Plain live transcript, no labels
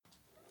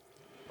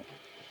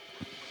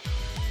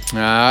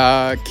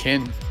Ah,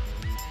 Ken.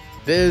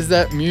 There's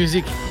that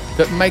music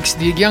that makes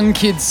the young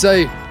kids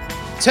say,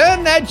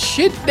 "Turn that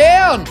shit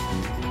down!"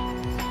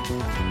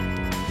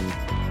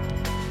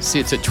 See,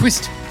 it's a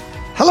twist.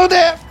 Hello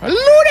there. Hello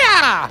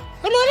there!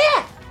 Hello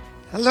there.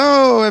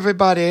 Hello,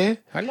 everybody.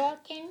 Hello.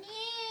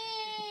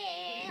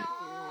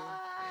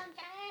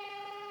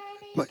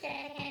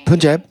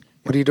 Punjab,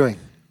 what are you doing?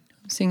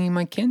 I'm singing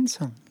my Ken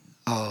song.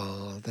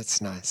 Oh,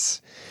 that's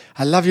nice.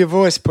 I love your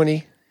voice,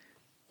 Punny.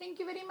 Thank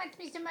you very much,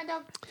 Mr.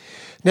 Murdoch.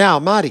 Now,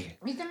 Marty.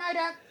 Mr.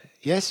 Murdoch,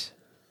 Yes?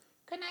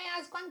 can I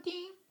ask one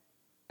thing?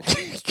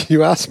 Can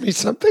you ask me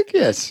something?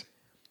 Yes.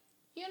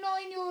 You know,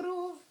 in your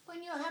roof,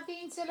 when you have the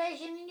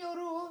insulation in your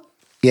roof,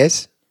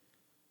 Yes?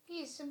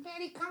 it's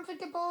very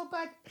comfortable,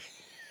 but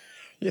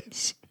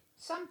Yes.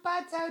 some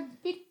parts are a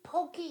bit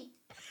pokey.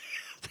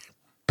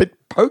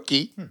 Bit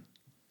pokey.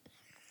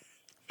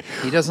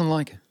 He doesn't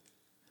like it.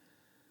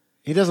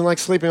 He doesn't like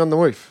sleeping on the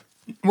roof.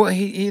 Well,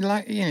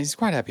 he's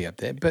quite happy up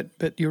there,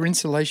 but your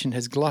insulation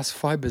has glass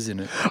fibres in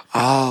it.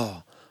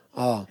 Oh.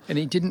 And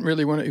he didn't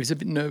really want to, he was a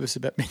bit nervous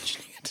about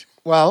mentioning it.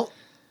 Well,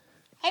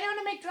 I don't want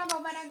to make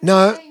trouble, but I'm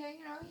No, saying,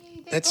 you know,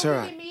 they that's put all it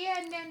right. in me,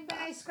 and then when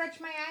I scratch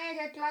my eye, I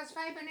got glass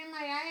fiber in my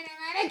eye, and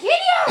I'm gonna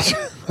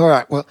kill you! all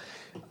right. Well,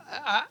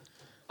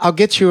 I'll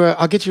get you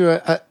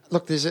a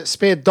look. There's a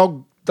spare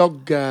dog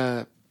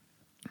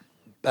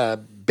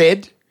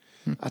bed.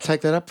 I'll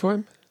take that up for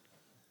him.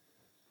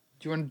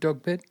 Do you want a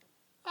dog bed?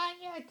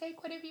 Yeah,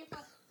 take whatever you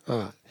want. All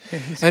right. Yeah,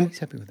 he's And-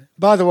 happy with it.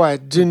 By the way,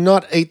 do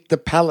not eat the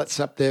pallets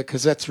up there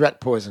because that's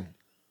rat poison.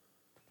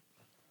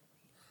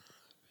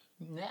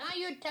 Now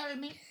you tell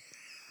me.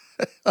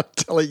 I'm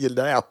telling you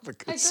now I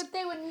because thought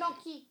they were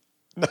knocky.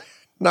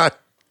 no,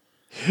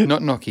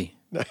 Not knocky.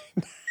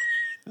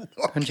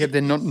 Punjab,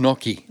 they're not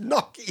knocky.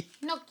 knocky.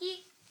 Knocky?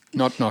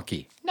 Not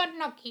knocky. Not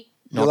knocky.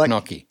 Not like,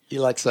 knocky. You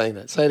like saying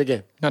that? Say it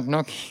again. Not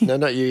knocky. No,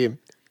 not you, him.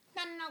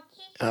 Not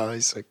knocky. Oh,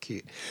 he's so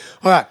cute.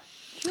 All right,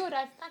 Cute,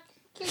 I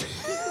fucking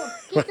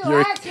kick your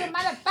You're- ass, you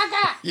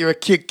motherfucker! you're a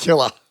cute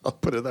killer. I'll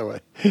put it that way.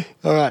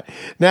 All right.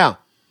 Now,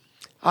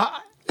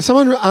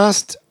 someone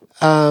asked.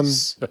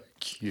 So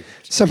cute.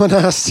 Someone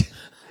asked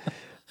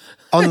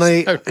on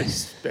the. No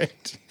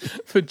respect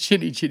for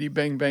Chitty Chitty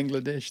Bang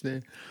Bangladesh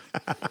there.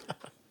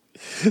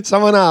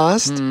 Someone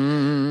asked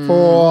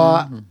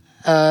for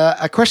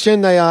a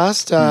question. They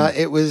asked.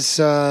 It was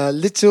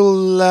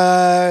little.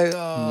 I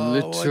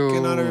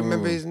cannot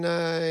remember his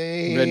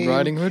name. Red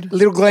Riding Hood?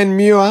 Little Glenn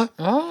Muir.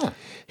 Ah.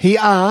 He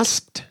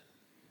asked,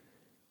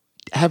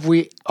 "Have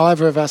we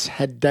either of us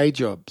had day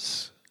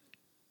jobs?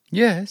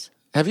 Yes.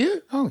 Have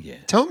you? Oh, yeah.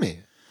 Tell me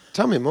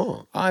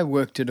more. I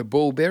worked at a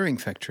ball bearing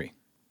factory.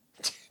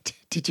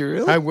 Did you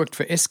really? I worked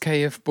for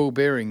SKF Ball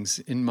Bearings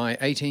in my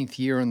 18th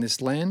year on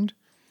this land.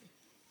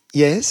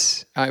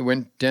 Yes. I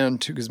went down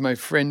to, because my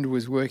friend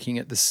was working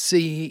at the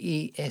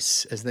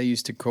CES, as they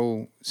used to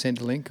call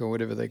Centrelink or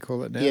whatever they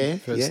call it now. Yeah,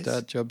 First yes.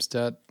 start, job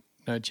start,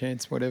 no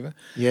chance, whatever.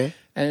 Yeah.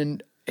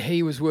 And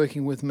he was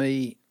working with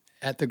me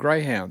at the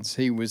Greyhounds.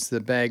 He was the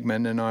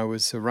bagman and I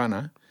was the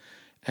runner.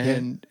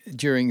 And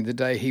during the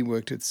day he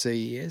worked at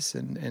CES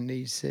and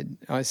he said,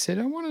 I said,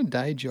 I want a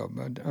day job.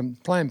 I'm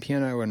playing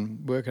piano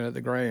and working at the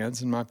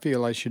Greyhounds and I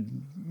feel I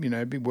should,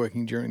 be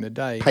working during the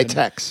day. Pay But-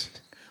 tax.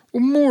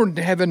 Well, more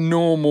to have a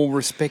normal,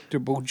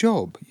 respectable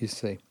job, you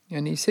see.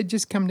 And he said,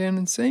 just come down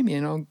and see me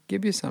and I'll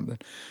give you something.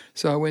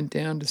 So I went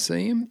down to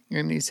see him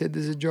and he said,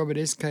 there's a job at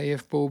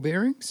SKF Ball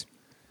Bearings.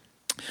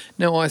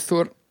 Now, I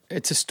thought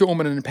it's a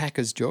storeman and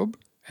packer's job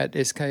at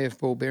SKF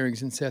Ball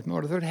Bearings in South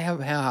Melbourne. I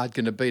thought, how hard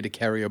can it be to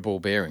carry a ball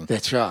bearing?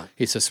 That's right.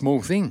 It's a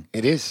small thing.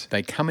 It is.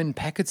 They come in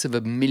packets of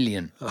 1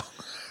 million.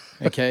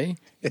 Okay?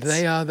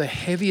 They are the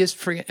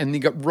heaviest and they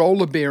got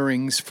roller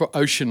bearings for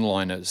ocean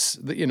liners,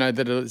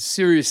 that are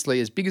seriously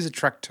as big as a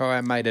truck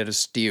tire made out of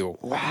steel.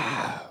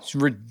 Wow. It's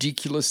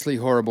ridiculously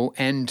horrible.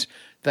 And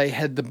they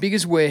had the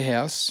biggest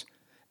warehouse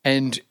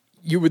and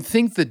you would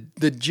think that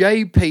the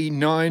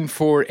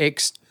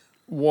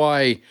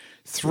JP94XY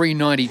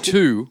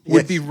 392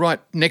 would Yes. be right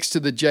next to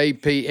the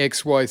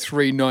JPXY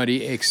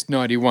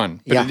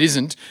 390X91, but Yeah. it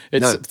isn't.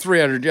 It's No.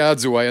 300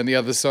 yards away on the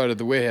other side of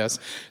the warehouse.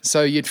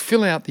 So you'd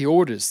fill out the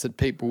orders that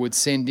people would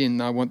send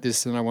in. I want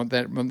this and I want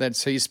that.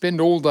 So you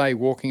spend all day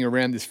walking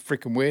around this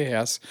freaking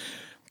warehouse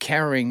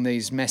carrying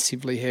these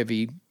massively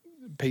heavy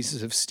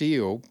pieces of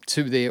steel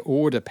to their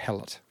order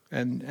pallet.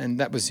 And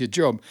that was your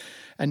job.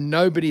 And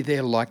nobody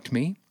there liked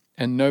me.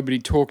 And nobody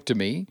talked to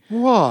me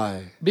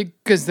Why?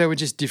 because they were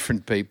just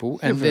different people.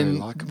 And very then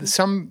likeable.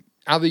 some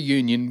other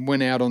union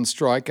went out on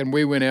strike and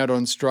we went out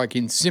on strike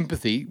in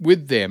sympathy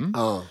with them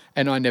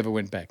and I never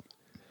went back.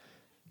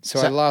 So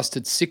I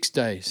lasted 6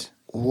 days.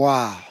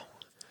 Wow.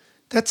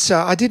 That's.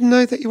 I didn't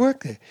know that you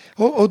worked there.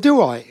 Or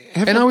do I?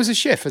 And I was a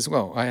chef as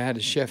well. I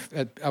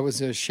was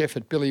a chef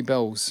at Billy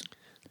Bell's.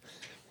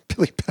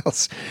 Billy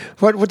Bells.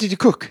 What did you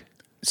cook?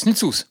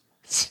 Schnitzels.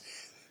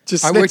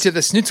 Just I worked at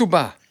the Schnitzel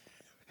bar.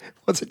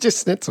 Was it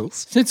just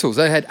schnitzels? Schnitzels.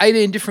 They had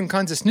 18 different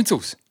kinds of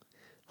schnitzels.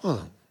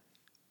 Oh.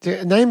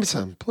 Name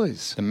some,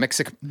 please. The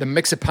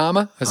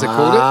Mexipalma, as they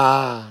called it.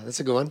 Ah, that's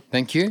a good one.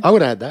 Thank you. I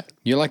would have had that.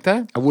 You like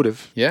that? I would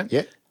have. Yeah.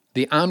 Yeah.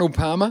 The Arnold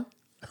Palmer.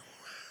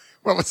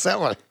 What was that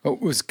one?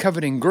 It was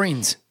covered in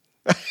greens.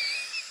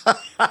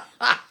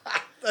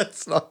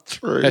 That's not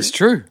true. That's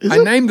true. I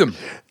named them.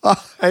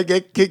 Oh,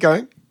 okay, keep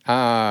going.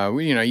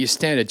 Your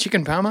standard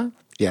chicken Palmer.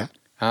 Yeah.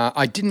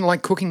 I didn't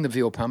like cooking the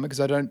veal Palmer because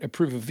I don't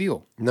approve of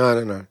veal.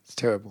 No. It's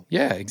terrible.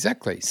 Yeah,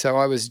 exactly. So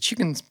I was a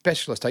chicken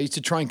specialist. I used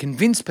to try and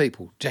convince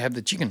people to have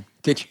the chicken.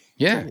 Did you?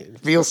 Yeah.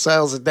 Veal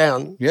sales are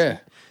down. Yeah.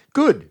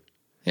 Good.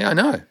 Yeah, I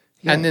know.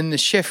 Yeah. And then the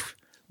chef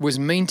was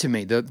mean to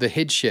me. The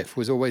head chef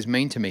was always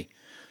mean to me.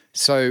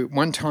 So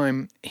one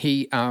time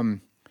he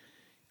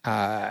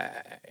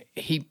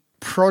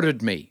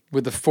prodded me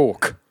with a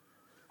fork.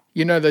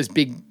 You know those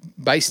big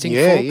basting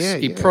forks? Yeah,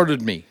 he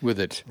prodded me with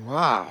it.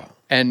 Wow.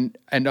 And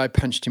I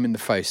punched him in the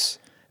face.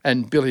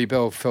 And Billy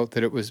Bell felt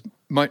that it was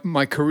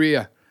my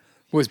career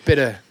was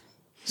better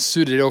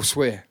suited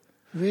elsewhere.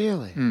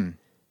 Really?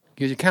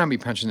 Because you can't be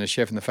punching the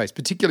chef in the face,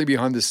 particularly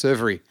behind the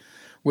servery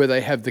where they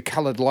have the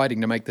coloured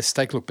lighting to make the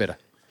steak look better.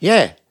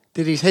 Yeah.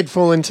 Did his head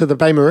fall into the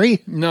Bain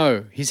Marie?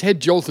 No, his head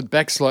jolted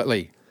back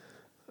slightly.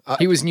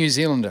 He was New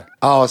Zealander.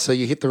 Oh, so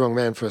you hit the wrong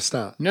man for a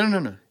start.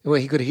 No. Well,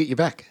 he could have hit you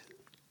back.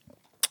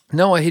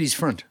 No, I hit his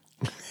front.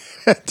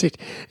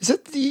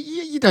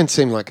 You don't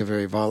seem like a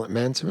very violent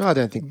man to me. I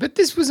don't think. But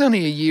this was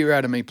only a year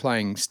out of me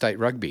playing state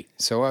rugby.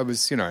 So I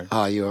was,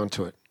 Oh, you're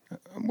onto it.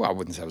 Well, I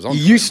wouldn't say I was on.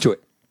 You're used to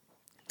it.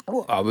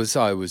 Well, I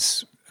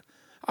was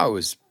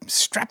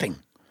strapping.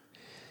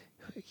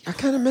 I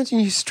can't imagine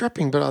you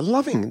strapping, but I'm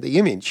loving the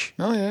image.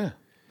 Oh, yeah.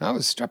 I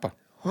was a strapper.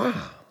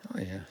 Wow. Oh,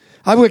 yeah.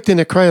 I worked in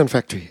a crayon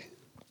factory.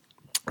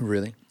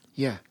 Really?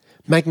 Yeah.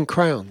 Making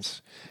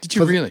crayons. Did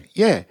you really?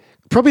 Yeah.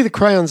 Probably the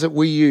crayons that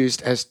we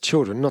used as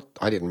children.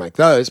 I didn't make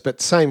those,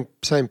 but same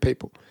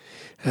people.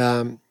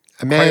 A man,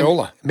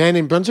 Crayola. Man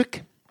in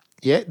Brunswick.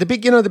 Yeah.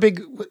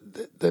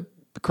 The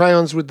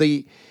crayons with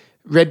the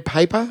red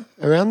paper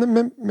around them.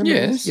 Remember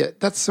Yes. those? Yeah.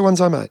 That's the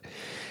ones I made.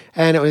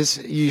 And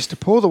you used to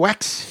pour the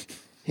wax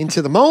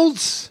into the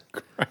molds,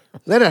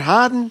 let it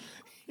harden,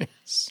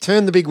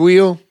 turn the big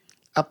wheel,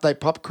 up they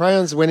pop.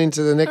 Crayons went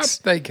into the next.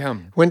 Up they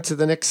come. Went to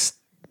the next.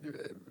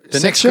 The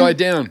next section. guy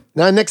down.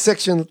 No, next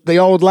section, the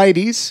old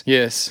ladies.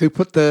 Yes. Who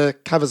put the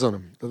covers on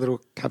them, the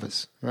little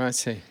covers. Right, I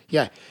see.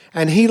 Yeah.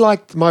 And he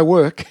liked my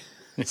work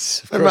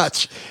Yes, of so course.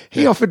 much.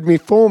 He offered me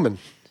foreman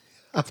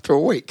after a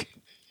week.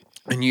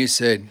 And you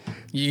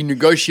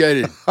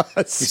negotiated.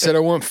 You said, I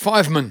want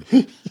 5 men.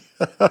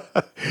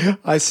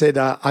 I said,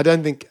 I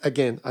don't think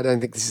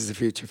this is the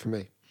future for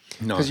me.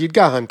 No. Because you'd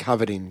go home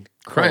covered in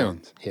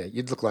Crayons. Yeah,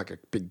 you'd look like a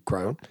big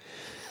crayon.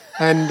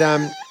 And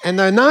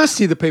they're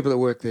nasty, the people that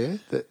work there.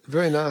 They're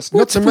very nasty.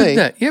 What's Not to with me.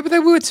 that? Yeah, but they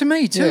were to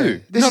me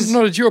too. Yeah,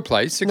 Not at your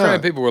place. The No.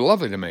 crayon people were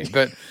lovely to me,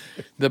 but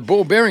the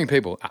ball-bearing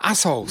people are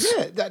assholes.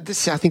 Yeah,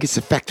 I think it's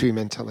the factory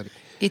mentality.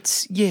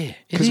 Because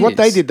What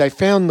they did, they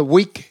found the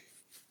weak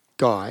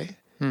guy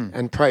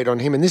and preyed on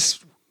him. And this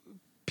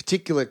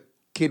particular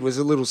kid was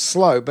a little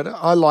slow, but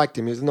I liked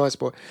him. He was a nice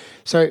boy.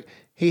 So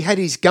he had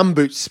his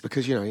gumboots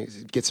because,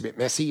 it gets a bit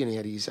messy, and he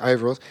had his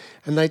overalls.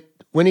 And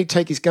when he'd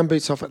take his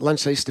gumboots off at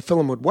lunch, they used to fill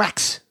them with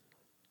wax.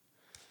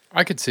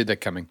 I could see that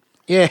coming.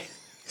 Yeah.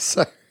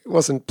 So it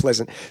wasn't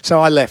pleasant. So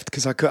I left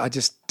because I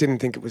just didn't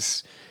think it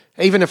was,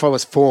 even if I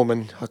was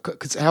foreman,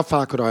 because how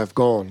far could I have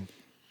gone?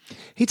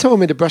 He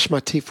told me to brush my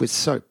teeth with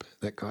soap,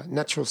 that guy,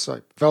 natural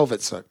soap,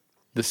 velvet soap.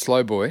 The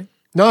slow boy.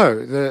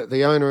 No,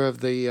 the owner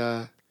of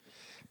the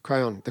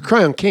crayon, the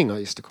Crayon King, I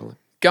used to call him.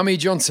 Gummy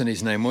Johnson,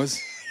 his name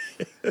was.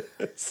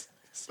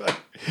 So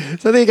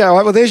there you go. All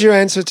right, well, there's your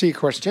answer to your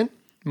question.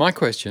 My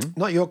question.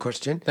 Not your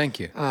question. Thank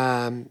you.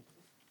 Glenn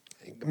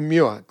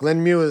Muir.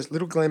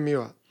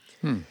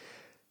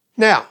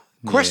 Now,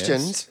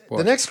 questions. What?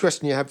 The next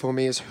question you have for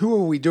me is, who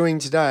are we doing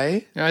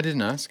today? I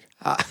didn't ask.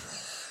 I'm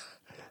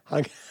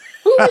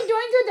Who are we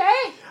doing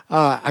today?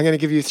 going to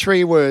give you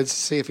 3 words to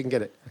see if you can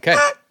get it. Okay.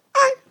 That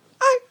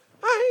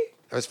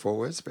was 4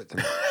 words, but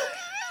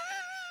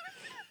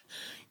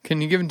Can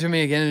you give them to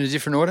me again in a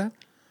different order?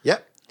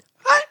 yep.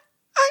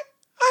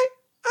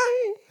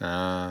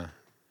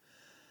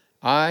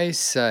 I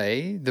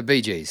say the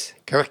Bee Gees.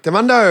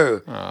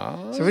 Correctamundo.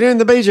 So we're doing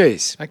the Bee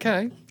Gees.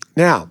 Okay.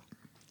 Now,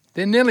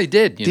 They're nearly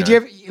dead, did you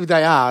ever?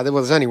 They are. Well,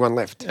 there's only one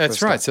left. That's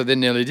for a right. start. So they're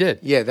nearly dead.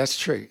 Yeah, that's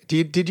true.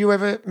 Did you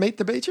ever meet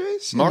the Bee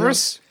Gees?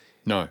 Morris?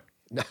 No.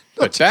 No.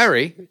 But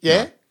Barry?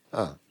 Yeah.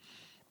 Oh.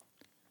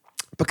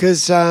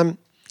 Because And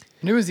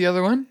who was the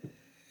other one?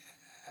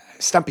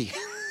 Stumpy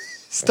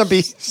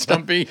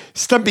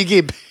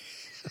Gibb.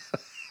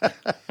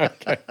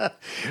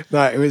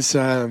 No, it was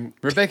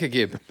Rebecca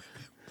Gibb.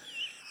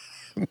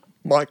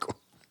 Michael.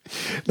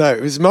 No,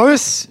 it was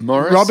Morris.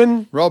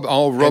 Robin.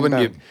 Robin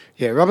and, Gibb.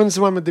 Yeah, Robin's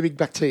the one with the big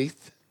back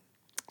teeth.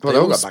 Well, They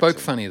all got spoke back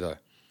teeth. funny, though.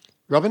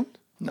 Robin?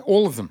 No,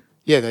 all of them.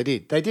 Yeah, they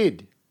did. They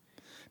did.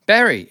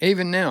 Barry,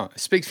 even now,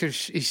 speaks for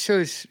he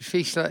shows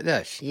face like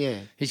this.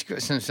 Yeah. He's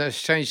got some sort of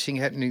strange thing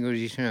happening with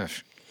his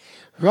mouth.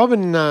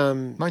 Robin,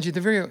 Mind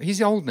you,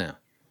 he's old now.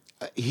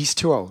 he's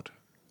too old.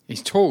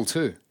 He's tall,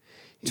 too.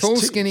 Tall,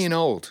 skinny, and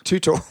old. Too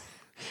tall.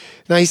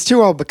 No, he's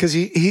too old because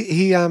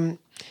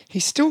he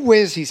still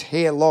wears his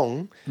hair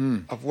long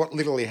of what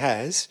little he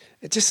has.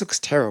 It just looks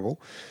terrible.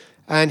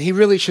 And he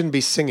really shouldn't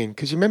be singing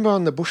because you remember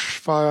on the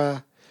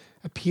bushfire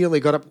appeal, he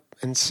got up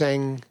and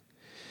sang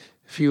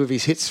a few of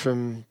his hits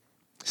from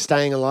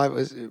Staying Alive. It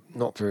was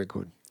not very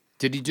good.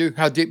 Did he do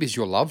How Deep Is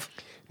Your Love?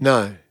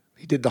 No,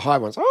 he did the high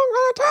ones.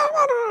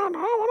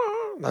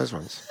 Those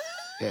ones.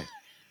 Yeah.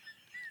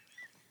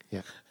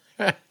 Yeah.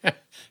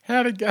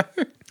 How'd it go?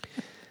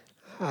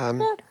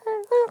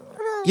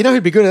 You know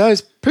who'd be good at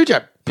those?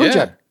 Punjab.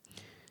 Yeah.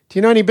 Do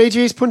you know any Bee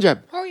Gees?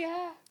 Punjab. Oh,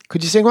 yeah.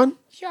 Could you sing one?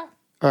 Sure.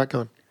 All right, go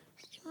on.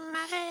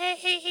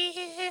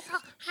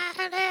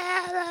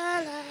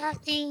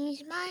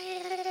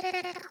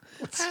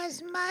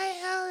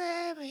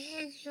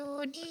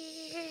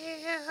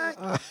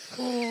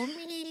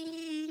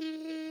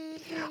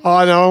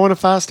 Oh, no, I want a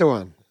faster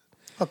one.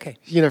 Okay.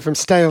 You know, from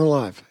Staying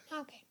Alive.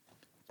 Okay.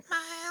 Smile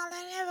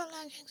and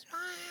everlasting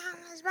smile,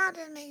 a smile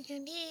that makes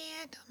you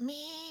dear to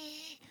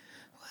me.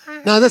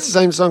 No, that's the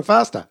same song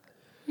faster.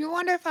 You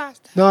want it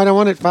faster? No, I don't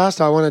want it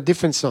faster. I want a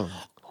different song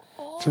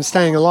from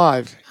Staying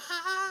Alive.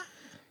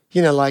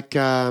 You know, like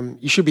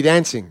You Should Be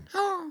Dancing.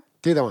 Oh,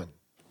 Do that one.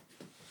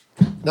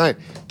 No,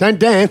 don't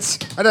dance.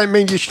 I don't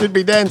mean you should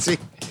be dancing.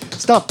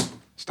 Stop.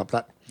 Stop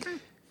that.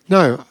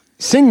 No,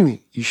 sing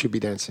You Should Be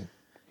Dancing.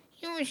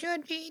 you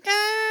should be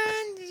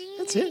dancing.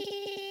 That's it.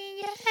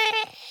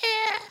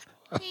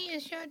 Yeah. You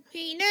should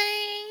be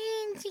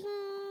dancing.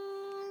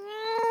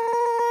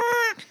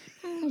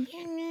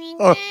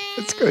 Oh,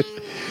 that's good.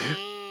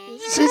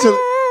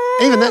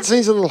 Even that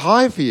seems a little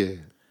high for you.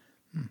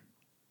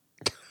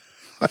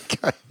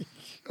 Okay.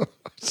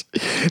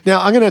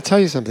 Now, I'm going to tell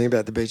you something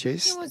about the Bee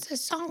Gees. It was a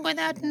song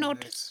without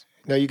notice.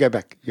 No, you go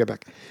back. You go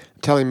back.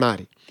 I'm telling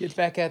Marty. Get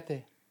back out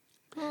there.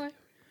 Oh,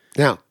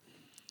 Now,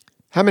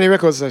 how many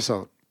records they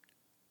sold?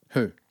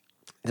 Who?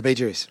 The Bee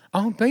Gees.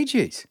 Oh, Bee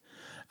Gees.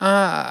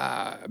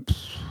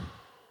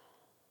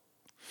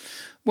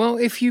 Well,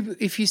 if you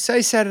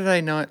say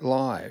Saturday Night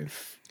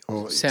Live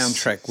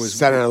soundtrack was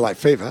Saturday Night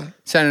Fever.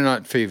 Saturday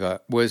Night Fever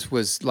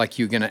was like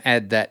you're going to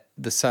add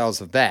the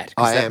sales of that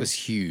because I that am. was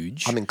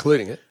huge. I'm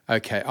including it.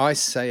 Okay, I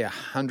say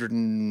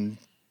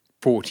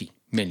 140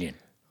 million.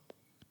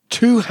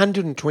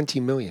 220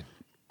 million.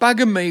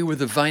 Bugger me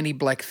with a veiny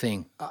black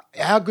thing.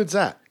 How good's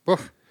that?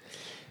 Woof.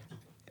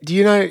 Do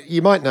you know,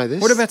 you might know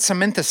this. What about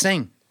Samantha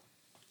Singh?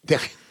 Yeah,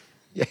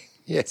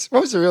 yes.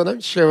 What was her real name?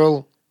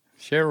 Cheryl.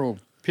 Cheryl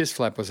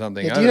Pissflap or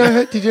something. Do you know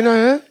her? Did you know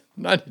her?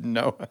 I didn't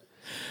know her.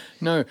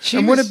 No. She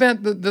and what was-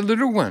 about the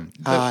little one?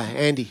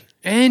 Andy.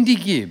 Andy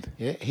Gibb.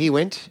 Yeah, he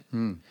went.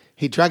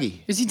 He druggy.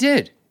 Is he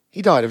dead?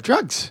 He died of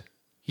drugs.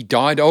 He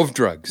died of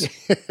drugs.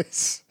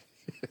 Yes.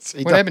 Yes,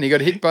 he What died. happened? He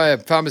got hit by a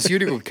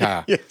pharmaceutical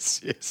car.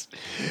 Yes, yes.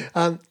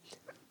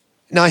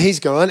 No, he's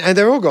gone, and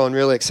they're all gone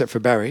really, except for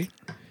Barry.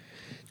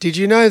 Did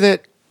you know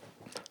that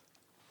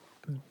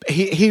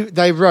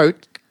they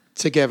wrote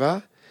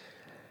together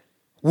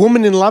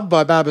 "Woman in Love"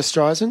 by Barbra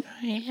Streisand?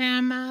 I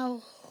am a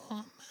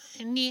woman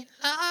in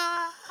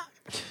love.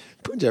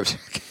 Punjab.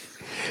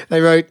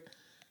 They wrote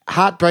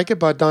 "Heartbreaker"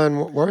 by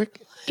Dionne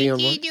Warwick.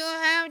 Did you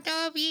have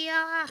to be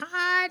a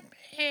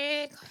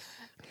heartbreaker?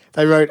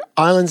 They wrote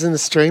 "Islands in the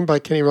Stream" by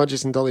Kenny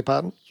Rogers and Dolly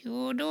Parton.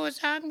 You do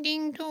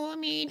something to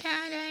me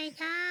that I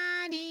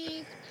can't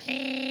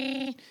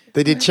explain.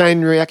 They did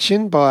 "Chain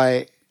Reaction"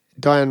 by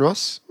Diane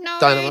Ross. No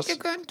Diana way Ross. to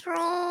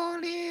control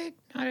it.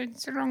 Oh,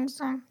 it's the wrong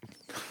song.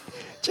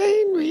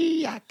 Chain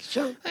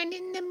Reaction. And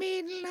in the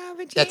middle of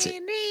a That's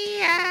chain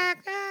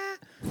reaction.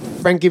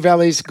 Frankie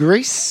Valli's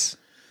 "Grease."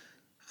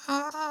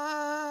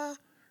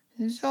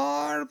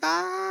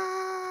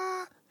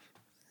 Zorba.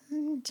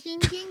 Ding, ding,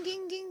 ding,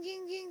 ding, ding,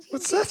 ding,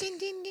 What's ding, that? ding,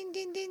 ding, ding,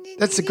 ding, ding, ding,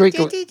 That's the ding, Greek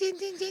ding, one. ding, ding,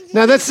 ding, ding,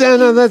 No, that's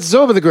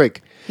Zorba the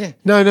Greek. Yeah.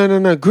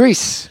 No.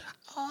 Grease.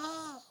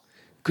 Oh,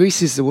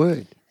 Grease is the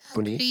word.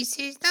 Bunny. this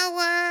is the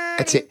word.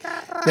 That's it.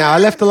 Now, I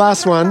left the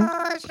last one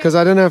because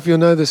I don't know if you'll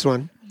know this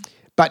one,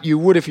 but you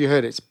would if you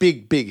heard it. It's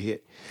big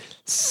hit.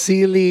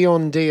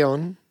 Celine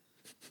Dion.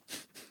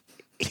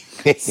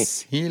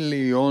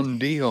 Celine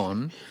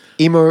Dion.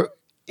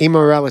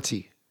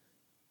 Immorality.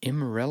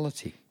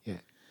 Immorality. Yeah.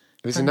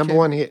 It was the number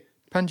one hit.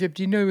 Punjab,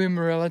 do you know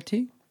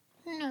immorality?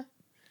 No.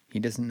 He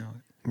doesn't know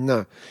it.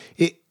 No.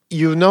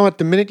 You'll know it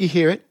the minute you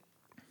hear it,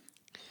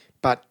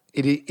 but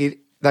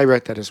they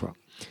wrote that as well.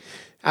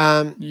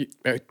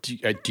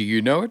 Do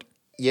you know it?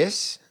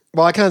 Yes.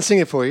 Well, I can't sing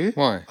it for you.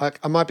 Why?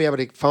 I might be able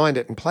to find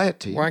it and play it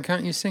to you. Why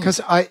can't you sing it? Because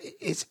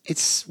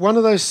it's one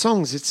of those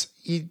songs.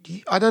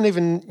 I didn't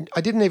even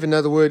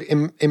know the word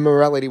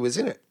immorality was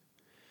in it.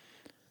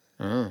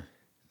 Oh.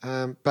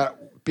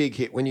 But big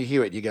hit. When you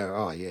hear it, you go,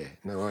 oh yeah,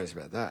 no worries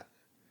about that.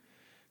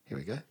 Here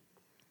we go.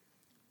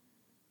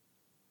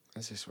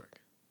 How's this work?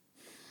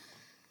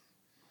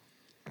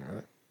 All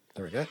right,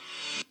 there we go.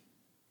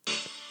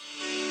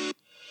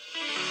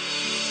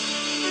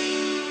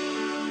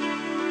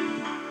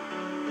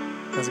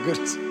 That's good.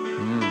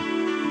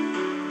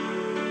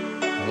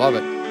 I love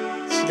it.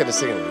 She's going to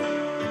sing it.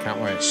 Right? I can't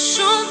wait.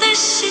 So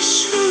this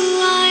is who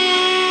I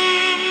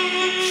am.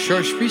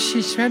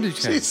 She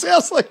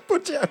sounds like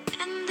Punjab.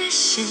 And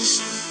this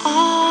is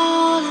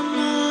all I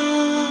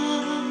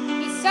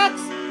know. It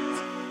sucks.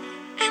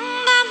 And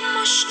I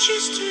must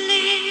choose to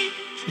live.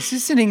 Is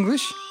this in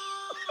English?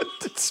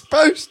 It's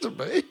supposed to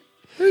be.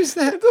 Who's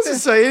that? It doesn't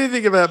say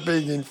anything about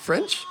being in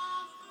French.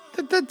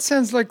 That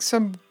sounds like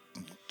some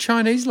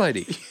Chinese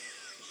lady.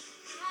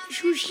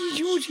 Through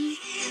eternity,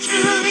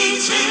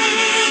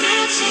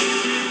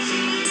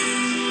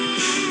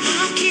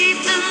 I'll keep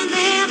the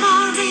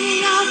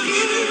memory of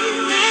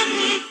you and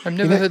me. I've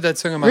never heard that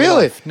song in my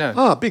Really? life. No.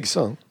 Oh, big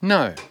song.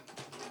 No.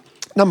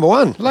 Number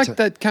one. Like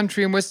that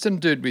country and western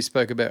dude we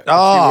spoke about a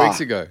Ah. few weeks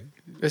ago.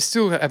 I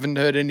still haven't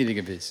heard anything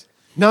of his.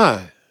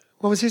 No.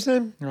 What was his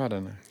name? I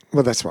don't know.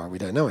 Well, that's why we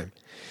don't know him.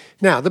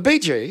 Now, the Bee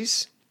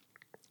Gees,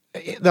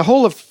 the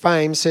Hall of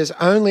Fame says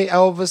only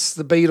Elvis,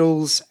 the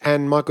Beatles,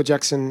 and Michael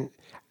Jackson,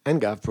 and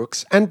Garth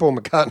Brooks, and Paul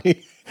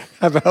McCartney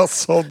have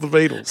outsold the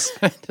Beatles.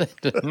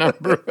 A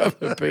number of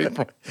other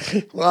people.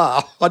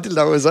 Wow, I didn't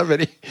know it was that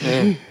many.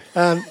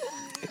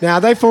 Now,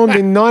 they formed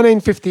in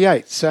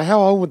 1958, so how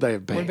old would they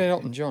have been? What about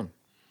Elton John?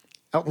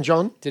 Elton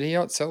John? Did he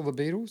outsell the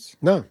Beatles?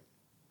 No,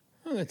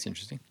 Oh, that's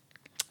interesting.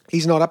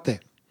 he's not up there.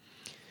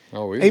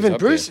 Oh, he was Even up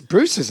Bruce there.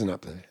 Bruce isn't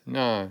up there.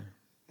 No.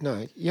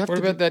 No, you have What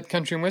to about that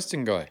country and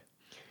western guy?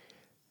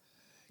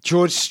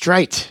 George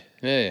Strait.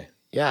 Yeah.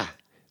 Yeah.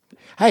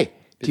 Hey,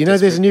 do you know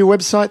there's a new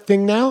website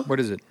thing now? What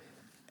is it?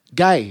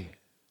 Gay.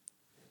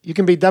 You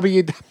can be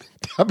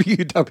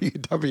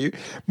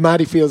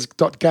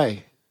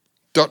www.martyfields.gay.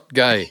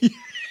 .gay.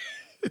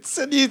 It's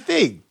a new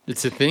thing.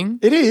 It's a thing?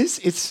 It is.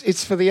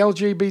 It's for the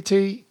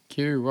LGBT.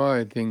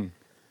 QY thing.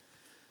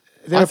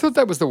 They're, I thought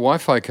that was the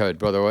Wi-Fi code,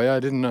 by the way. I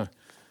didn't know.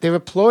 they're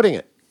applauding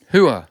it.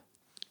 Who are?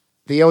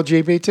 The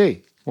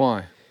LGBT.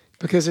 Why?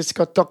 Because it's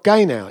got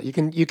 .gay now. You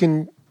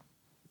can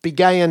be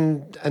gay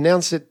and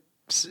announce it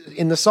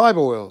in the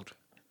cyber world.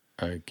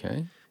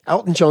 Okay.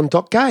 Elton John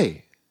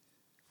 .gay.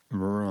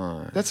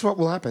 Right. That's what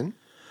will happen.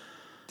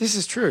 This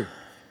is true.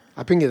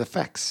 I bring you the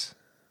facts.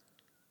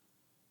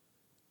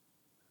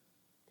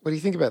 What do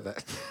you think about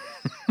that?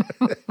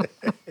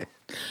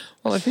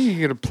 Well, I think you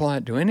could apply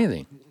it to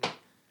anything.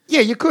 Yeah,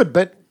 you could,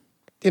 but,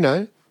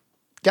 gay.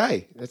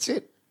 That's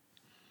it.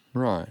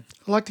 Right.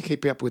 I like to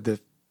keep you up with the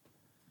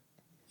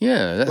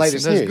Yeah, that's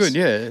latest that's news. good.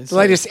 Yeah. It's The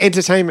latest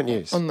entertainment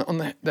news. like on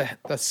the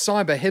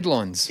cyber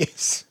headlines.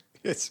 Yes,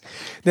 yes.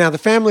 Now, the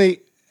family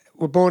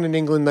were born in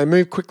England. They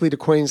moved quickly to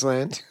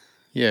Queensland.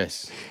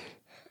 Yes.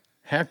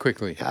 How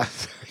quickly? Very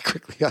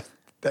quickly.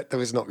 That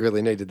was not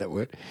really needed, that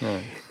word.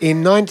 Right.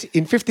 In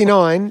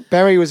 59,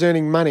 Barry was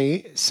earning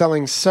money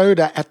selling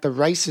soda at the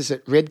races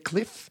at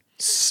Redcliffe.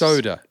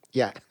 Soda.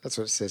 Yeah, that's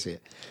what it says here.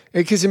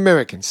 Because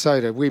American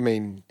soda, we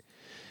mean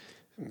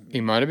He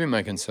might have been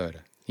making soda.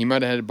 He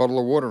might have had a bottle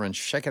of water and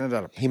shaking it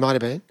up. he might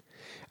have been.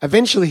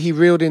 Eventually, he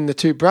reeled in the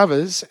two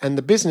brothers, and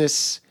the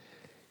business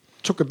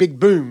took a big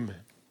boom.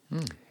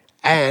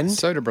 And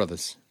Soda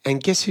Brothers.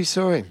 guess who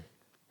saw him?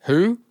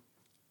 Who?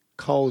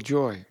 Cole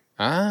Joy.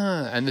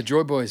 Ah, and the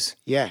Joy Boys.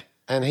 Yeah,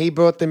 and he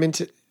brought them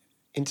into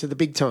the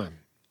big time.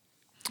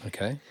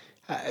 Okay.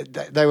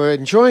 They were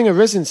enjoying a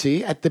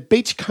residency at the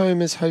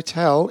Beachcombers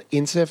Hotel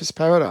in Surfers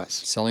Paradise.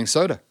 Selling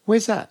soda.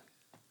 Where's that?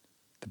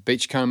 The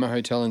Beachcomber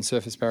Hotel in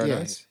Surfers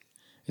Paradise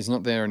is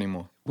not there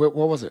anymore. What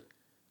was it?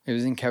 It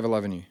was in Cavill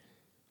Avenue.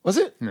 Was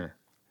it? No.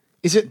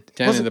 Is it?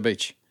 Down was near it- the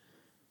beach.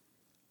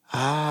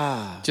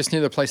 Ah, Just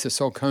near the place that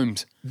sold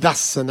combs.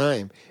 that's the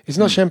name. It's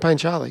not Champagne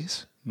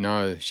Charlie's.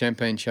 No,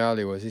 Champagne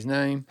Charlie was his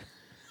name.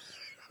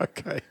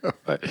 Okay. All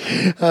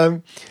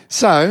right.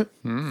 So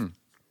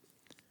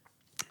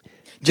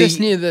Just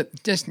near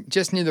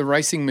the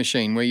racing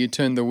machine where you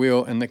turned the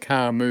wheel and the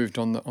car moved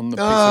on the piece of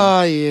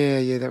Oh,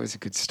 yeah, that was a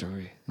good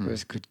story. That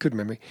was good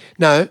memory.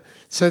 No,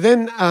 so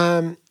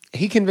then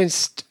he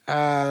convinced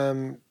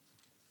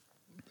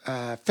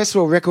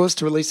Festival Records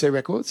to release their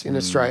records in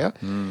Australia.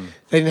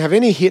 They didn't have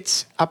any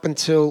hits up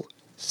until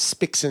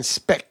Spicks and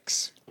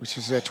Specks, which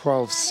was their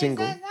 12th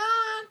single.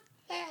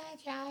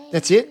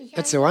 That's it.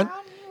 That's the one.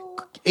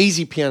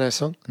 Easy piano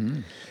song.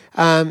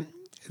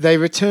 They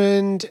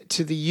returned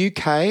to the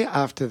UK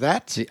after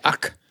that. the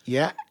uck.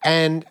 Yeah,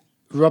 and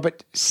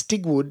Robert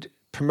Stigwood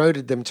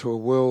promoted them to a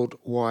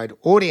worldwide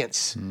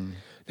audience.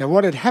 Now,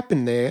 what had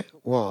happened there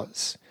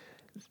was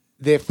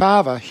their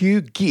father,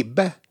 Hugh Gibb,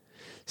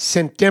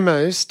 sent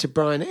demos to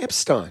Brian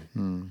Epstein,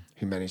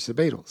 who managed the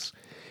Beatles,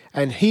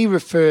 and he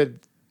referred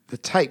the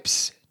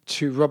tapes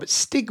to Robert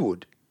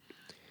Stigwood.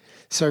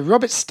 So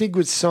Robert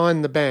Stigwood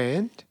signed the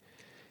band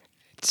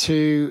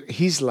to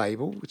his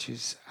label, which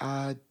is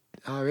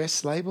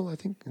RS label, I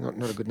think.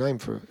 Not a good name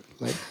for a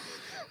label.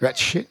 Rat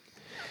shit.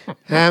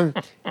 And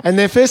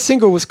their first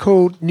single was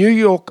called New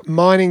York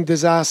Mining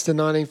Disaster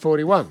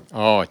 1941.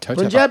 Oh, Totapa.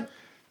 Punjab?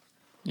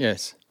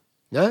 Yes.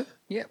 No?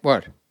 Yeah.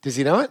 What? Does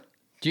he know it?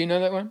 Do you know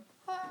that one?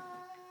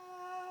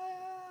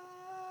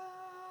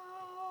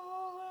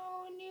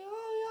 New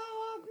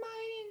York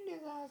mining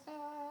disaster.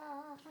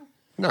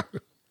 No.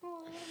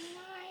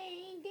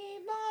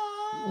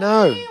 91.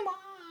 No.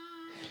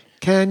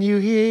 Can you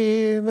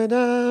hear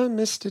Madame,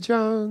 Mr.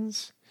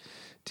 Jones?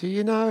 Do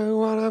you know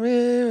what I'm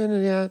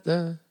hearing out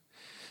there?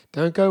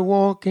 Don't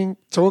go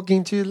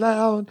talking too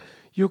loud.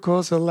 You'll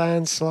cause a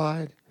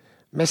landslide.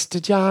 Mr.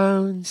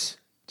 Jones.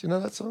 Do you know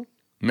that song?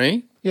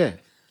 Me? Yeah.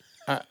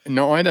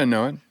 No, I don't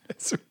know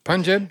it.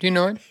 Punjab, do you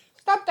know it?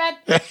 Stop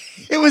that.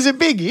 It was a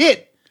big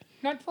hit.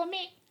 Not for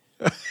me.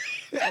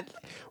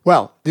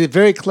 Well, they're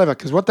very clever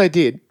because what they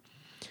did,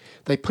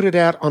 they put it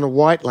out on a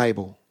white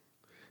label.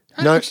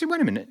 No. Actually,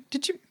 wait a minute.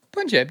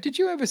 Punjab, did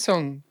you ever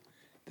song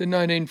the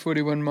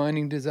 1941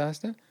 mining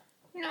disaster?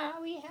 No,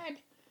 we had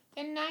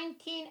the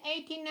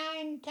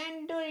 1989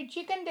 tandoori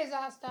chicken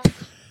disaster.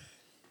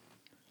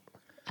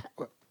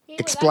 He was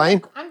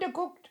Explain.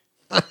 undercooked.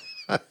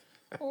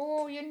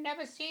 Oh, you've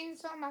never seen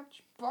so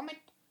much vomit.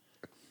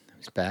 It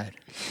was bad.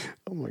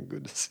 Oh, my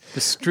goodness.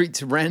 The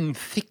streets ran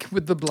thick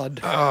with the blood.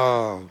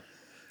 Oh.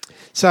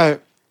 So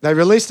they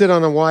released it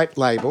on a white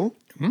label,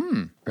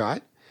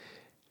 right?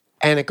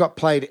 And it got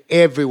played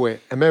everywhere,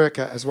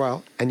 America as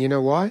well. And you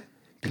know why?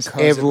 Because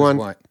everyone, it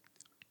was white.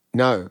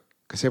 No,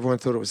 because everyone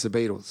thought it was the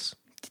Beatles.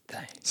 Did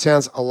they?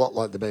 Sounds a lot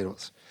like the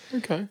Beatles.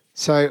 Okay.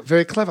 So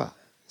very clever.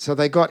 So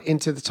they got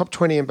into the top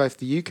 20 in both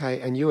the UK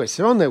and US.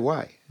 They're on their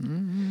way.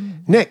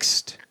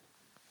 Next,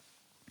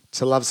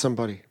 To Love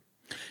Somebody.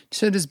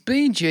 So does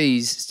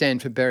BGs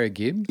stand for Barry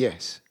Gibb?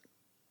 Yes,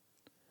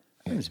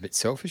 It was a bit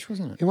selfish,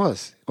 wasn't it? it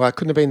was. Well, it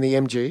couldn't have been the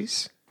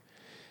MGs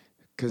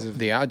because of,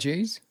 The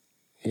RGs?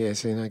 yeah,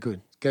 see, no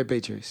good. Go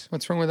Bee Gees.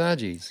 What's wrong with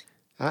RGs?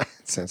 Ah,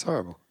 sounds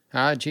horrible.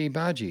 RG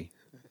Bargy.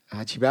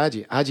 Argy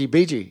Bargy,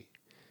 RGBG.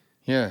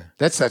 Yeah.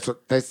 That's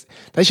what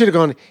they should have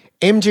gone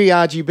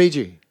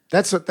MGRGBG.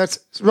 That's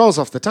rolls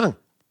off the tongue.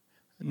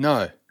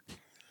 No.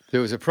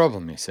 There was a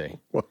problem, you see,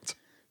 What?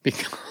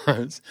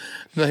 because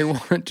they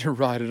wanted to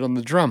write it on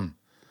the drum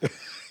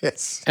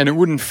Yes. and it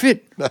wouldn't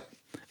fit. No.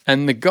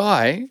 And the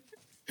guy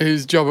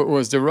whose job it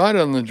was to write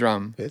it on the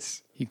drum,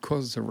 Yes. he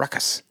caused a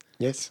ruckus.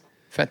 Yes.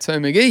 Fatso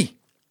McGee.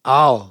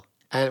 Oh,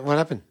 and what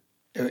happened?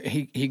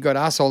 He got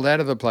arseholed out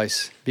of the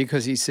place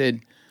because he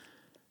said,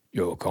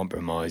 "You're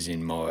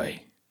compromising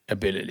my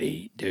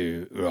ability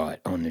to write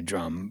on the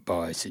drum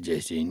by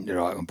suggesting that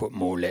I can put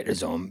more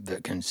letters on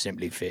that can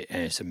simply fit,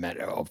 and it's a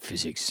matter of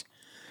physics."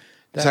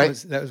 That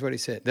was what he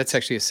said. That's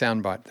actually a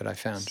soundbite that I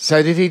found.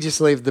 So did he just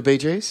leave the Bee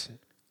Gees?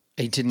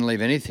 He didn't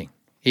leave anything.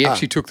 He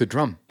actually took the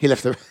drum. He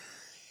left the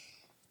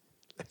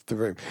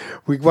room.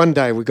 One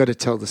day we've got to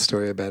tell the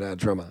story about our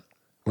drummer.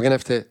 We're going to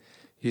have to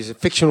use a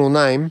fictional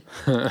name,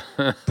 but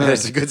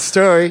it's a good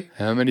story.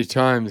 How many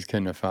times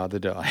can a father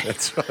die?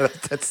 That's right.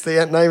 That's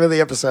the name of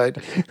the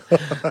episode.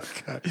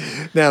 Okay.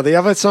 Now, the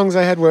other songs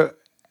I had were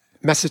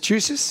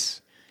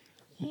Massachusetts.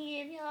 If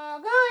you're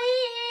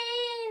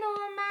going no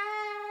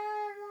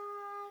matter,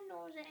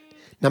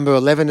 Number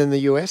 11 in the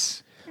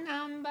US.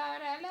 number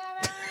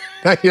 11.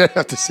 No, you don't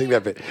have to sing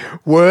that bit.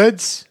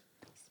 Words.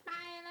 Smile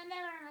and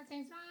never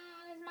nothing. Smile,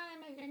 smile,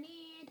 make you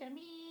near to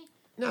me.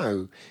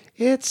 No,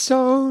 it's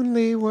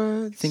only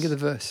words. Think of the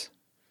verse.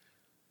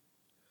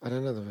 I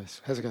don't know the verse.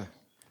 How's it go?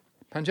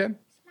 Punjab?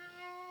 Smile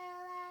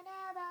and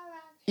never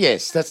let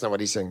Yes, that's not what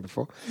he sang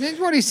before. That's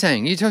what he's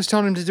saying. You just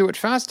told him to do it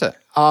faster.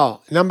 Oh,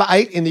 number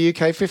 8 in the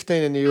UK,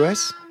 15 in the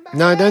US.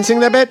 No, don't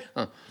sing that bit.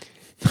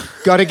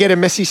 Got to get a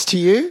message to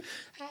you.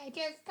 I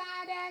just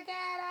gotta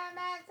get a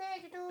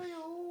message to you.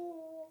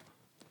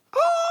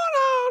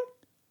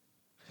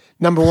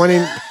 Number 1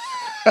 in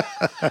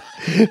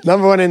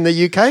number 1 in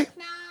the UK.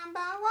 Number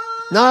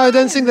 1. No,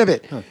 don't sing that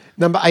bit.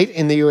 Number 8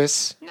 in the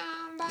US.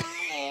 Number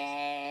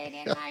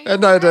 8.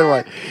 No, don't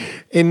worry.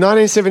 In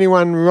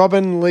 1971,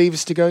 Robin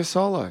leaves to go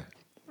solo.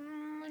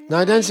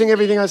 No, don't sing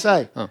everything I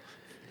say. Oh.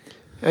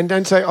 And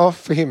don't say off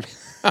for him.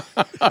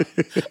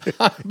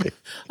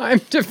 I'm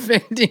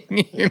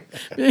defending him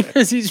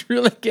because he's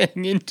really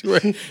getting into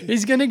it.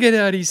 He's going to get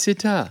out his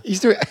sitar. He's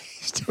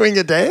doing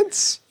a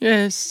dance.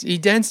 Yes, he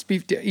danced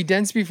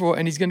before,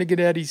 and he's going to get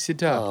out his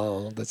sitar.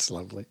 Oh, that's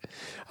lovely.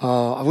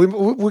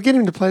 We'll get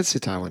him to play the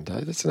sitar one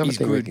day. That's another He's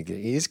thing we good. can get.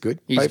 He is good.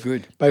 He's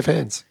good. Both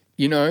hands.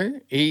 You know,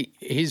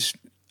 his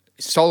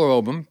solo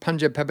album,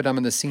 Punjab Papadam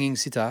and the Singing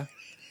Sitar,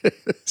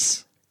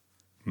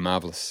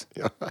 marvellous.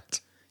 All right.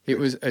 It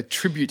was a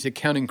tribute to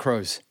Counting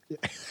Crows.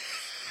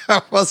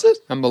 Was it?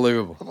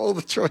 Unbelievable. Of all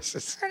the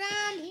choices.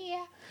 Around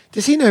here.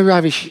 Does he know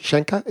Ravi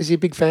Shankar? Is he a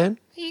big fan?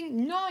 You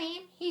know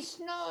him. He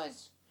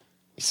snores.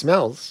 He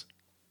smells.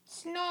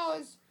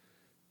 Snores.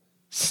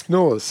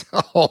 Snores.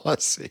 Oh, I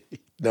see.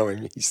 No,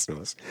 he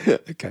snores.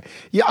 Okay.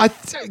 Yeah,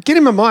 get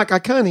him a mic. I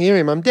can't hear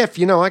him. I'm deaf.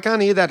 I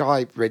can't hear that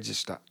high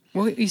register.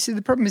 Well, you see,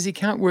 the problem is he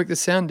can't work the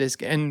sound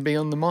desk and be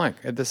on the mic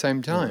at the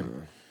same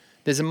time.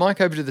 There's a mic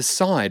over to the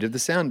side of the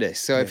sound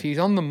desk. So if he's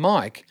on the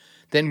mic,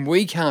 then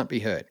we can't be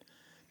heard.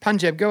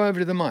 Punjab, go over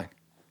to the mic.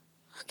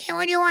 Okay,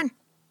 what do you want?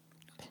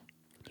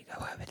 You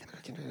go over to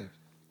the mic.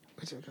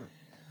 Where's it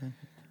going?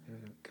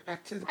 Go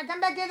back to the... I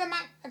come back to the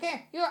mic.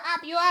 Okay, you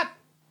up.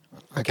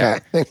 Okay.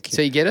 Thank you.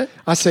 So you get it?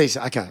 I see.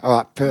 Okay. All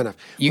right. Fair enough.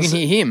 You can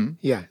hear him,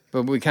 Yeah.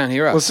 but we can't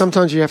hear us. Well,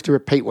 sometimes you have to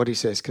repeat what he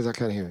says because I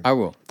can't hear him. I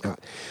will. All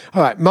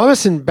right.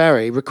 Morrison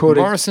Barry recorded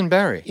Morrison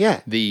Barry.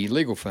 Yeah. The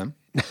legal firm.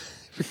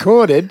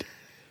 recorded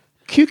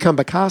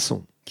Cucumber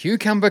Castle.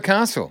 Cucumber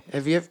Castle.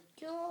 Have you ever?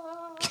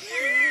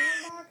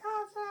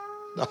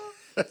 No,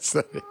 that's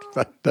not it.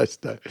 But that's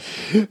no.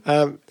 They Have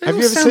all you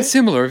ever sound seen?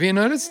 similar. Have you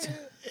noticed?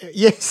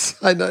 Yes,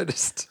 I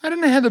noticed. I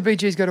don't know how the Bee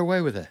Gees got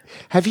away with it.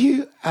 Have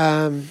you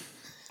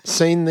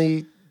seen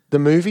the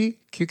movie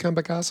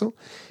Cucumber Castle?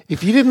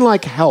 If you didn't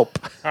like Help,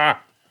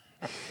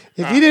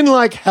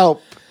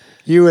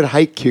 you would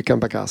hate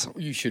Cucumber Castle.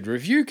 You should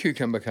review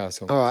Cucumber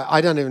Castle. All right,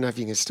 I don't even know if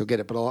you can still get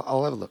it, but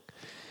I'll have a look.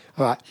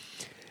 All right,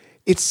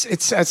 so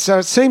it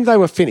seemed they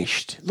were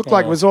finished. It looked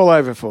like it was all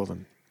over for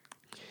them.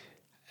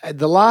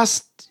 The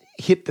last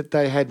hit that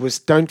they had was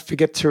 "Don't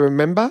Forget to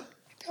Remember."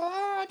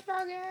 Don't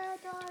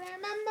forget to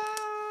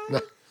remember.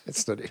 No,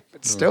 it's not it,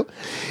 but still.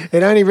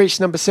 It only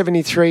reached number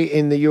 73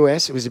 in the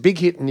US. It was a big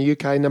hit in the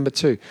UK, number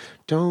 2.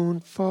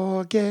 Don't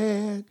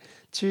forget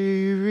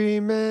to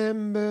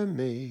remember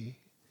me.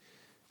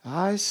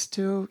 I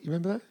still... You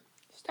remember that?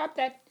 Stop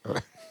that.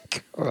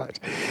 All right.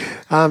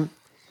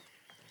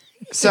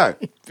 So,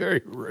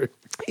 Very rude.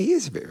 he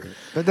is a bit rude,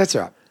 but that's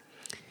all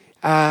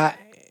right.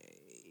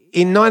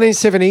 In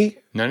 1970,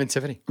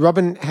 1970.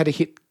 Robin had a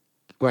hit...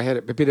 Well, I had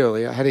it a bit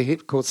earlier. Had a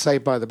hit called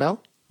Saved by the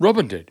Bell.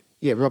 Robin did.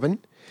 Yeah, Robin.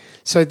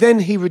 So then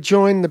he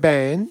rejoined the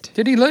band.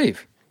 Did he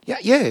leave? Yeah,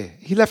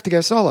 he left to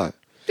go solo.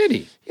 Did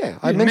he? Yeah, You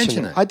I didn't mentioned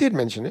mention it. it. I did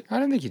mention it. I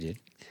don't think you did.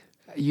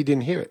 You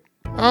didn't hear it.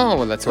 Oh,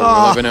 well, that's all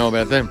we'll ever know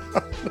about them.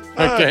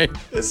 Okay.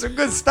 There's some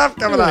good stuff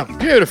coming up.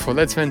 Beautiful.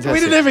 That's fantastic. We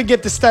didn't even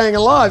get to Staying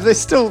Alive. They're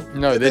still...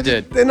 No, they're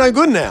dead. They're no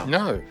good now.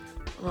 No.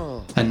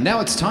 And now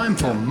it's time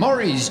for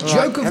Maury's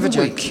Joke have a of the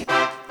joke. Week.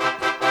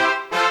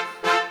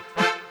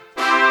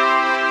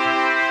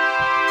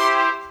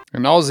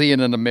 An Aussie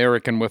and an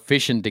American were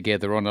fishing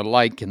together on a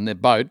lake in their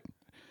boat,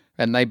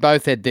 and they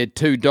both had their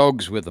 2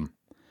 dogs with them.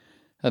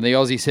 And the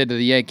Aussie said to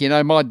the Yank, "You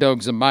know, my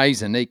dog's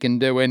amazing. He can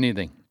do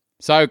anything."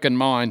 "So can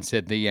mine,"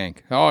 said the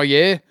Yank. "Oh,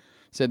 yeah?"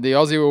 said the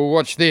Aussie. "Well,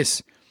 watch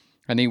this."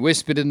 And he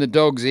whispered in the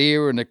dog's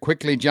ear, and it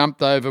quickly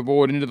jumped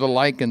overboard into the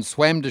lake and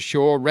swam to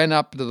shore, ran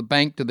up to the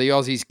bank to the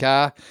Aussie's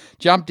car,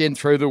 jumped in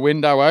through the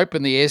window,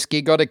 opened the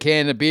esky, got a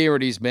can of beer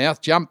at his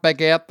mouth, jumped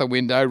back out the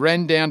window,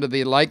 ran down to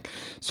the lake,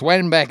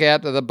 swam back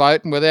out to the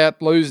boat, and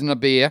without losing a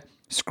beer,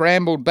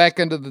 scrambled back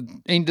into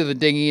the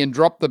dinghy and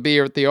dropped the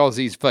beer at the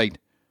Aussie's feet.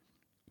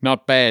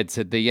 "Not bad,"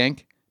 said the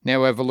Yank.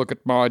 "Now have a look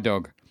at my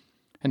dog."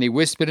 And he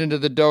whispered into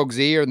the dog's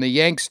ear, and the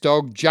Yank's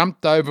dog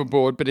jumped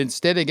overboard, but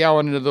instead of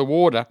going into the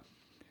water,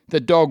 the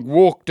dog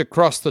walked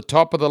across the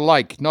top of the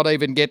lake, not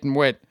even getting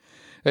wet.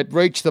 It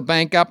reached the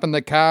bank, up in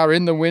the car,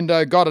 in the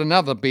window, got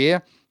another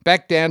beer,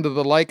 back down to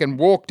the lake and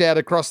walked out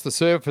across the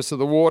surface of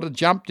the water,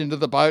 jumped into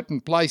the boat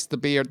and placed the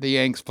beer at the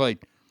Yank's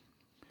feet.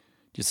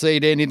 "Do you see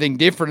anything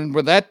different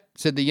with that?"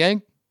 said the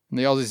Yank. And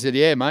the Aussie said,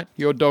 "Yeah, mate,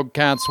 your dog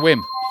can't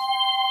swim."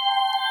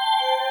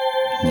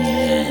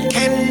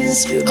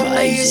 Ken's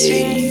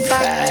amazing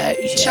fact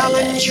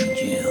challenge.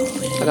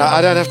 And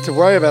I don't have to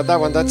worry about that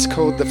one. That's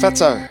called the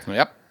Fatso.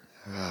 Yep.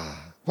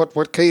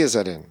 What key is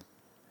that in?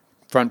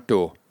 Front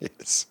door.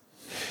 Yes.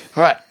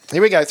 All right,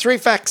 here we go. 3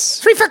 facts.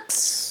 3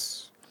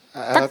 facts.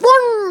 Fact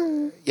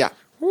 1. Yeah.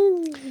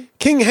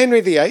 King Henry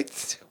VIII.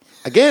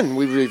 Again,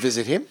 we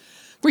revisit him.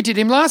 We did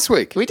him last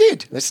week. We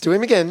did. Let's do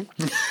him again.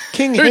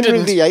 King Who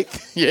Henry didn't? VIII,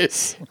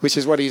 Yes. which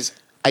is what his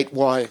 8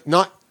 wives...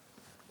 Not...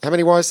 How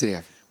many wives did he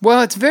have?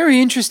 Well, it's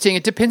very interesting.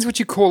 It depends what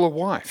you call a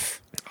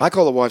wife. I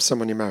call a wife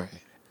someone you marry.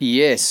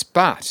 Yes,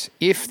 but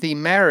if the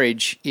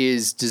marriage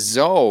is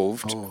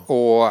dissolved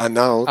or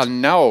Annulled.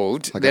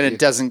 then you. it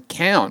doesn't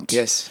count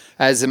Yes.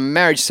 as a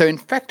marriage. So, in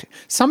fact,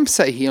 some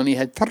say he only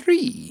had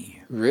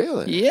 3.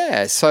 Really?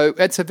 Yeah, so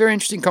it's a very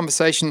interesting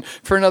conversation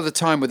for another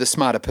time with a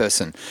smarter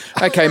person.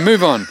 Okay,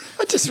 move on.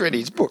 I just read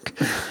his book.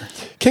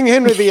 King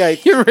Henry VIII.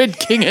 You read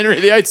King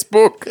Henry VIII's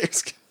book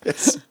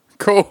Yes.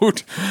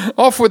 called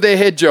Off With Their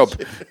Head Job.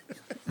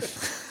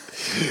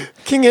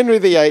 King Henry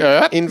VIII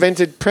Yeah.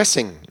 invented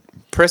pressing,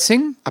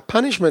 Pressing? a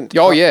punishment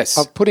Oh, yes.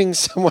 of putting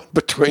someone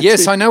between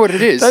Yes, two- I know what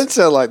it is. Don't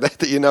sound like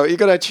that you know it. You've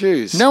got to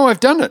choose. No, I've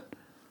done it.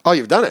 Oh,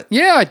 you've done it?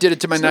 Yeah, I did it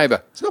to my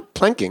neighbour. It's not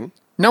planking.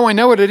 No, I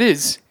know what it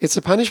is. It's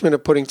a punishment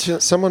of putting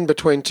someone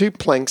between 2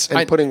 planks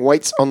and putting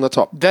weights on the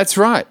top. That's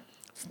right.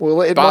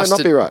 Well, it might not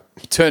Bastard be right.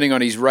 Turning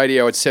on his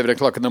radio at 7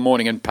 o'clock in the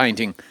morning and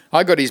painting.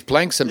 I got his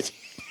planks and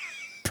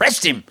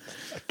pressed him.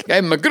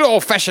 Gave him a good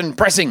old-fashioned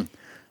pressing.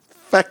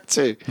 Fact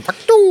 2.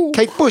 Facto.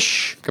 Kate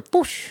Bush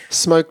Kapoosh.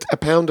 smoked a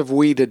pound of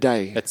weed a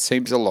day. That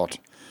seems a lot.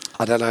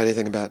 I don't know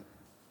anything about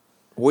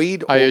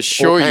weed I or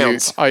assure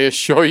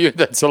you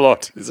that's a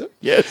lot. Is it?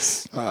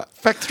 Yes.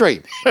 Fact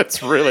 3.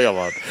 That's really a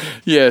lot.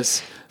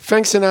 Yes.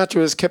 Frank Sinatra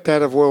was kept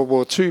out of World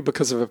War II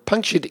because of a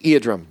punctured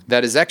eardrum.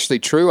 That is actually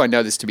true. I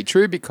know this to be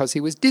true because he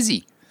was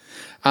dizzy.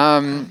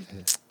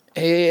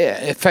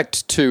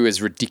 Fact 2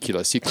 is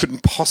ridiculous. You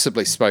couldn't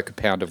possibly smoke a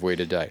pound of weed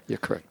a day. You're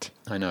correct.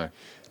 I know.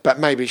 But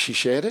maybe she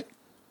shared it.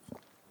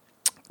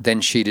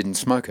 Then she didn't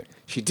smoke it.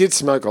 She did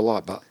smoke a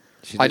lot, but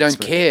she I didn't don't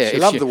smoke. care. She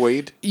if loved the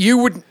weed. You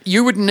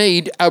would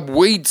need a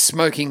weed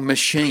smoking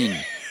machine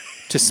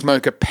to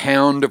smoke a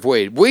pound of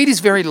weed. Weed is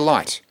very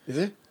light. Is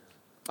it?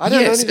 I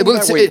don't know anything well,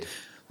 about weed.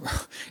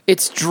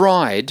 It's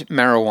dried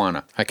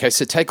marijuana. Okay,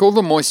 so take all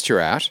the moisture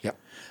out. Yep.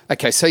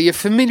 Okay, so you're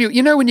familiar.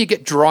 You know when you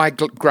get dry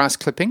grass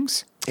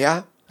clippings?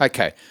 Yeah.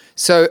 Okay,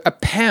 so a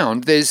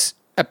pound is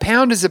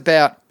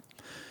about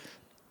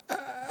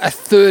a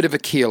third of a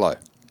kilo.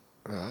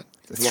 Right.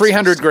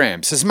 300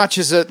 grams, as much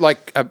as I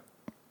don't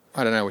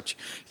know,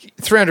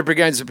 300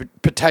 grams of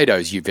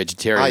potatoes, you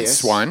vegetarian yes.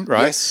 swine,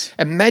 right? Yes.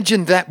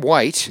 Imagine that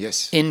weight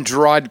Yes. in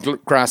dried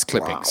grass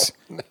clippings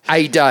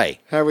a day.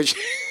 How would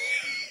you?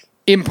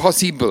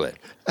 Impossible.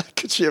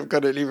 Could she have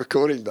got any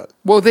recording done?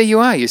 Well, there you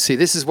are, you see.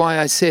 This is why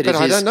I said But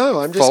it I is don't know.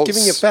 I'm just false.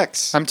 giving you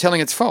facts. I'm telling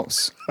it's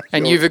false.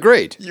 And you've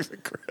agreed. You've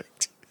agreed.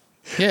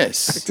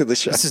 Yes. Back to the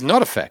show. This is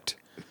not a fact.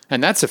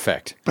 And that's a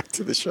fact. Back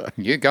to the show.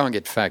 You go and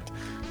get fact.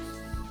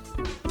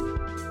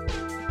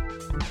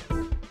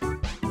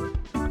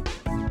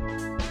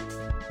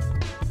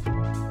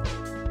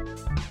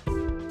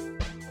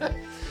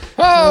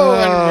 Oh,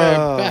 and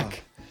we're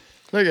back.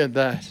 Look at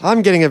that.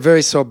 I'm getting a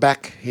very sore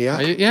back here.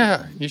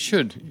 Yeah, you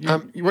should.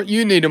 What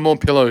you need are more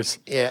pillows.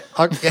 Yeah.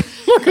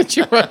 Look at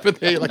you over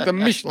there, like the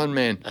Michelin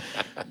Man.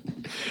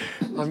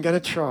 I'm going to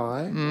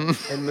try and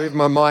move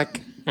my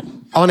mic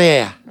on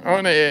air.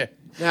 On air.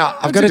 Now,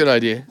 That's a good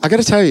idea. I got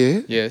to tell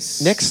you.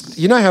 Yes. Next,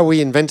 you know how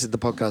we invented the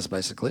podcast,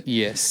 basically.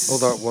 Yes.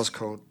 Although it was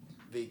called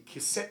the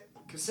cassette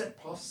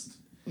post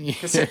Yeah.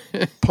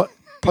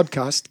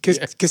 podcast,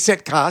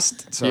 cassette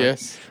cast. Sorry.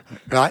 Yes.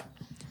 Right.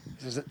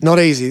 Not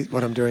easy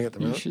what I'm doing at the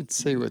You moment. should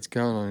see what's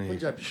going on here.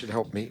 You should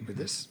help me with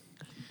this.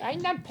 I'm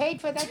not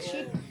paid for that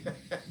shit.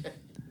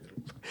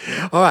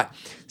 All right.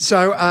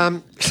 So,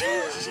 Okay,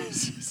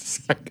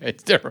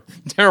 it's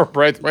Daryl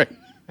Braithwaite.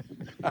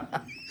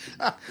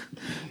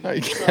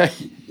 Okay.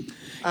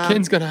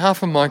 Ken's got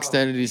half a mic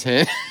stand in his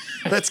hand.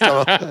 let's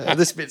go on.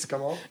 This bit's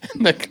come on.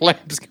 And the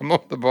clamps come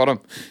off the bottom.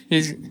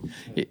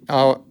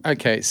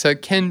 Okay. So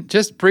Ken,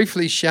 just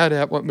briefly shout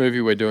out what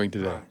movie we're doing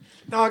today.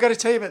 No, I got to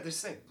tell you about this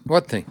thing.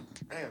 What thing?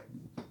 Hang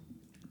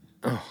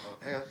on.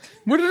 Hang on.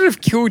 Would it have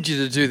killed you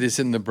to do this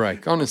in the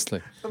break?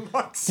 Honestly, The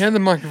mic's- now the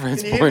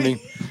microphone's Can you hear pointing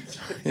me?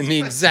 in the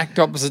exact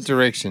opposite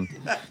direction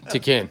to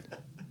Ken.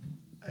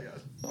 Hang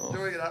on.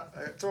 Doing it up.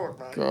 Talk,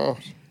 mate. God,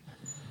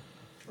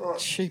 Right.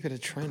 cheaper to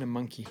train a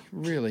monkey.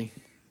 Really?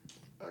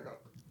 Hang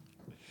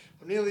on.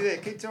 I'm nearly there.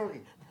 Keep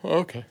talking.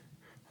 Okay.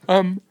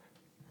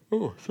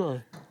 Oh,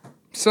 sorry.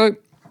 So,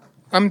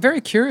 I'm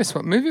very curious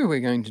what movie we're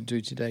going to do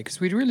today because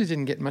we really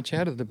didn't get much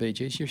out of the Bee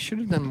Gees. You should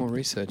have done more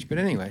research. But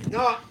anyway,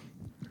 No,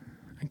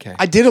 okay.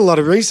 I did a lot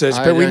of research,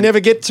 I but we don't- never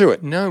get to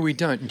it. No, we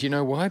don't. Do you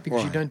know why?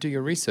 Because you Why? don't do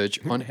your research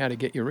on how to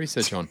get your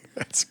research on.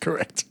 That's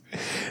correct.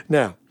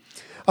 Now,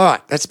 all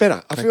right, that's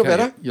better. I feel Okay,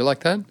 better. You like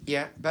that?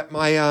 Yeah, but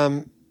my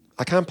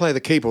I can't play the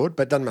keyboard,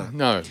 but doesn't matter.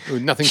 No,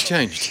 nothing's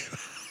changed.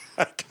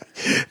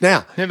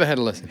 Now, Never had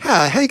a lesson.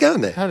 how you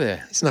going there? How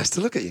there? It's nice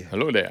to look at you.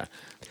 Hello there.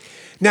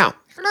 Now,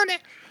 Hello there.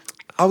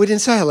 oh, we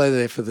didn't say hello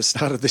there for the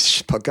start of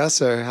this podcast,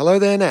 so hello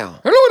there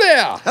now. Hello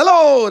there.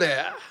 Hello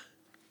there.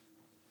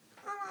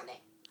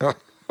 Hello there.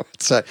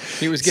 So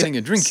He was getting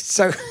a drink.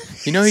 So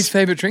You know his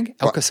favourite drink?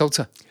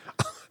 Alka-Seltzer.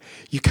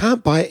 you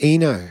can't buy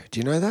Eno. Do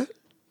you know that?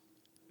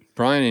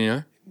 Brian, you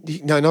know.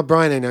 No, not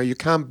Brian Eno. You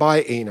can't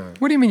buy Eno.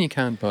 What do you mean you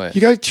can't buy it?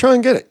 You go try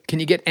and get it. Can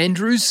you get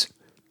Andrews?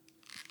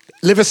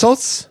 Liver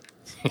salts.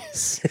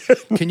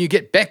 Can you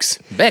get Bex?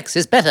 Bex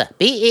is better.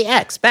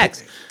 B-E-X.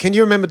 Bex. Can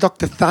you remember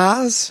Dr.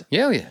 Thars?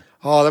 Yeah, yeah.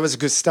 Oh, that was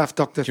good stuff,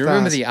 Dr. Do you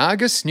remember the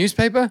Argus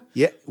newspaper?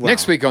 Yeah, wow.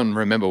 Next week on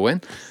Remember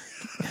When.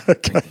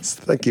 Okay,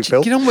 thank you,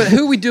 Phil. Get on with it.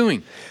 Who are we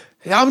doing?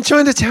 I'm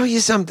trying to tell you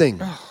something.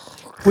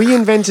 We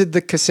invented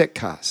the cassette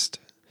cast.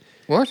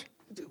 What?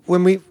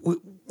 When we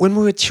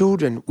were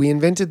children, we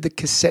invented the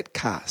cassette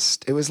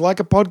cast. It was like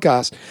a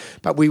podcast,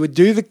 but we would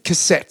do the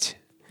cassette,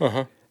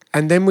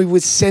 and then we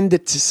would send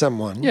it to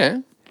someone. Yeah.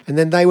 And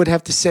then they would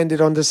have to send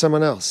it on to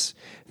someone else.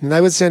 And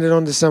they would send it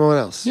on to someone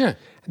else. Yeah.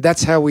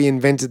 That's how we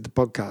invented the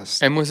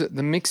podcast. And was it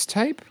the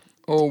mixtape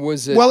or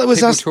was it? Well, it was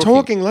people us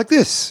talking like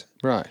this.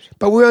 Right.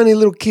 But we were only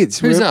little kids.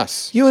 Who's We were-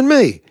 us? You and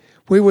me.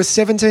 We were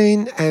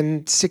 17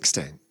 and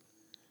 16.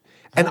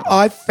 And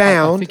I I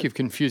found... think you've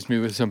confused me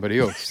with somebody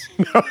else.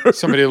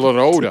 Somebody a lot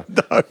older.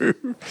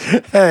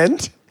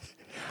 and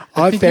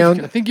I I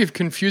found... think you've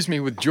confused me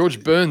with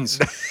George Burns.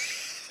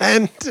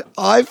 And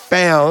I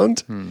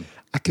found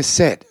a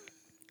cassette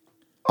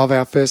of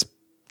our first...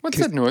 What's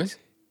that noise?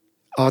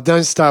 Oh,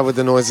 don't start with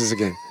the noises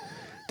again.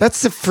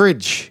 That's the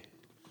fridge.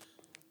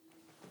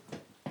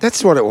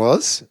 That's what it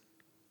was.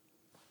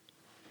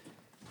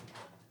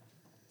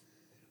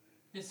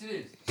 Yes, it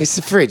is. It's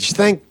the fridge.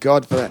 Thank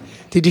God for that.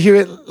 Did you hear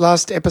it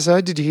last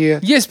episode? Did you hear?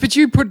 Yes, but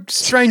you put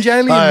strange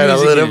alien I had a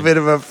music little in. bit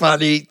of a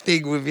funny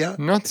thing with you.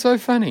 Not so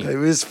funny. It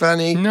was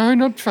funny. No,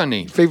 not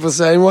funny. People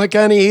saying, why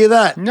can't he hear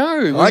that?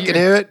 No, I can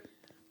hear it.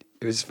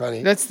 It was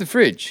funny. That's the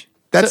fridge.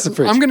 That's the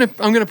fridge. I'm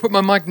gonna put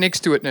my mic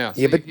next to it now.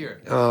 So yeah, but... you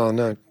hear it. Oh,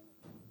 no.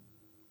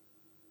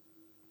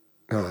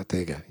 Oh, there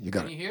you go. You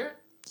got Can you it. hear it?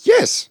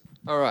 Yes.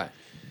 All right.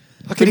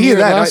 I could Couldn't hear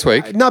hear it that. last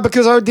week. No,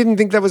 because I didn't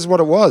think that was what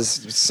it was.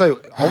 It was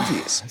so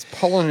obvious. It's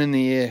pollen in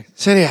the air.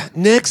 So anyhow,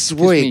 next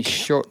me week,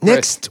 short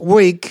next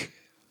week,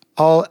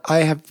 I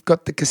have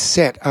got the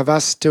cassette of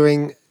us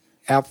doing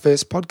our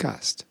first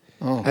podcast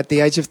at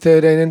the age of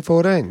 13 and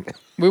 14.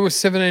 We were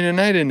 17 and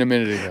 18 a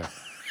minute ago.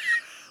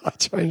 I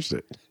changed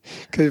it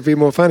because it'd be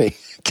more funny.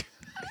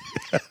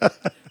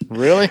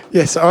 Really?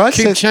 Yes, all right.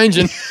 Keep so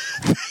changing.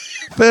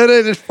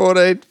 13 and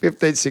 14,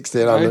 15,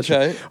 16. I'm not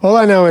sure. Okay. All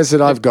I know is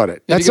that I've got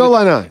it. That's you all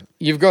got I know.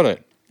 You've got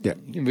it. Yeah.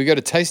 Have we got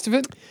a taste of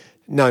it?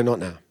 No, not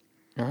now.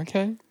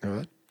 Okay. All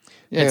right.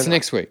 Yeah, it's Yeah,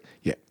 next week.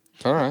 Yeah.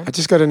 All right. I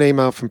just got an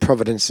email from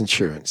Providence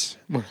Insurance.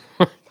 Do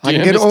I you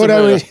can get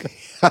understand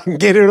I can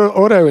get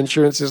auto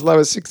insurance as low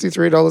as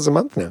 $63 a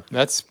month now.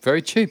 That's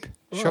very cheap.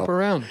 Shop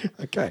around.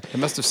 Okay. They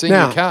must have seen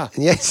Now, your car.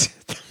 yes,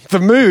 the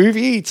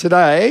movie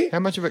today, How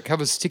much of it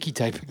covers sticky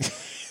tape?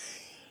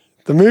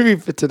 the movie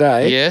for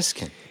today Yes,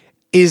 Ken.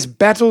 is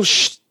Battle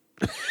shit.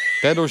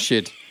 Battle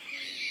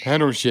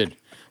shit.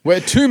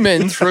 Where two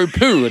men throw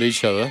poo at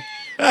each other.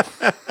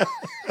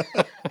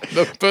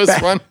 The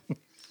first one.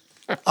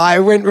 I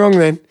went wrong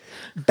then.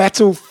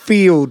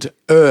 Battlefield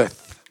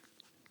Earth.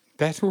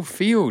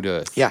 Battlefield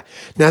Earth. Yeah.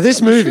 Now this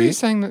Sure movie, you're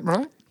saying that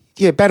right?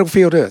 yeah,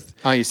 Battlefield Earth.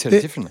 Oh, you said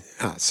it differently.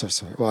 Oh, so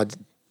sorry. Well,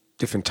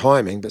 different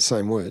timing, but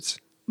same words.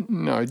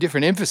 No,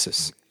 different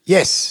emphasis.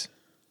 Yes.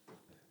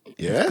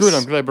 Yes. Good,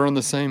 I'm glad we're on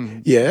the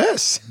same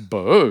Yes.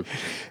 boat.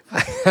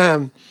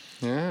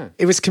 Yeah.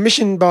 It was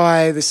commissioned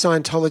by the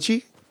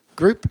Scientology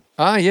group.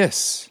 Ah,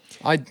 yes.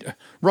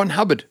 Ron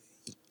Hubbard.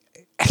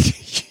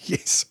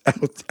 Yes.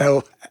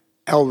 L.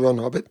 Ron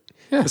Hobbit,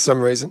 Yeah. for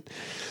some reason.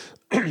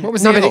 What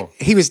was No, the but L?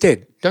 he was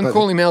dead. Don't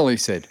call him L, he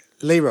said.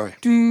 Leroy.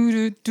 Do,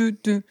 do, do,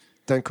 do.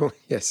 Don't call.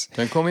 Yes.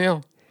 Don't call me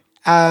L.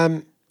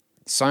 Um,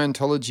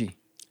 Scientology.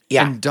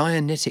 Yeah. And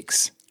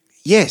Dianetics.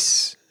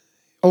 yes.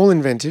 All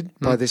invented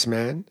by this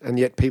man, and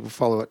yet people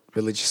follow it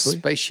religiously.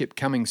 Spaceship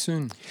coming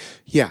soon.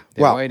 Yeah.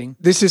 They're well, waiting.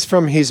 this is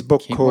from his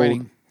book Keep called.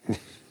 waiting.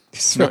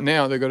 Not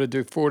now. They've got to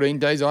do 14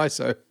 days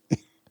ISO.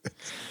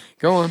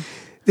 Go on.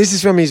 This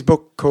is from his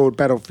book called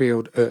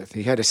Battlefield Earth.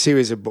 He had a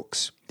series of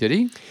books. Did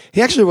he?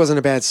 He actually wasn't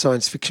a bad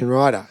science fiction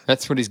writer.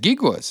 That's what his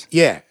gig was.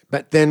 Yeah,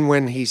 but then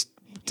when he's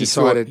He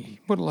thought, decided,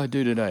 what'll I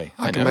do today?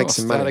 I can know, make I'll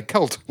some start money. a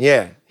cult.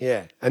 yeah,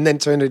 and then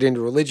turned it into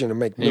religion and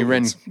make And he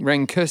millions.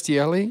 rang Kirstie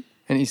Alley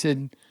and he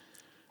said,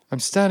 I'm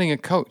starting a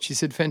cult. She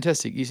said,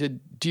 fantastic. He said,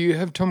 do you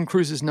have Tom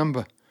Cruise's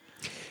number?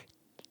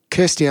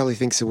 Kirstie Alley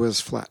thinks the world's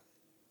flat.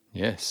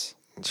 Yes.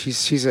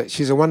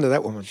 She's a wonder,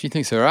 that woman. She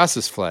thinks her ass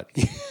is flat.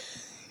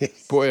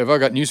 Boy, have I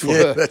got news for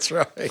Yeah, her. that's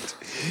right.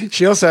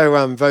 She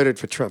also voted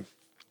for Trump.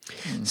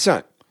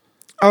 So,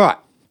 all right.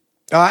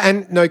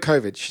 And no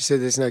COVID. She said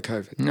there's no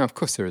COVID. No, of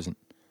course there isn't.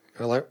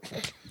 Hello?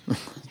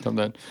 Stop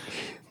that.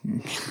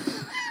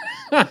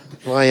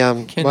 My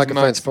microphone's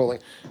mic's falling.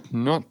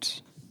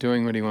 Not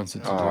doing what he wants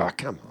it to Oh, do.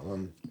 come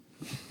on.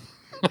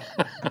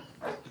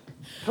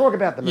 Talk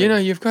about the movie. You know,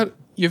 you've got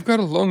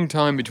a long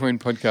time between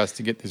podcasts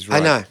to get this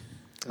right.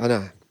 I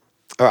know.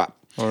 All right.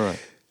 All right.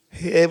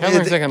 Yeah, How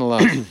long is that going to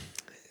last?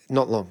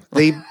 Not long.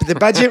 The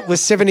budget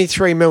was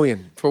 73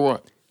 million. For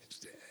what?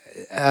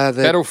 The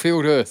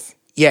Battlefield Earth.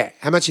 Yeah.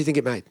 How much do you think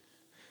it made?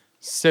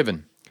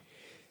 7.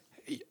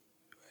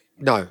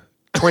 No.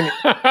 20.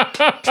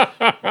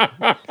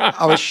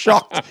 I was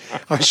shocked.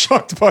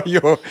 by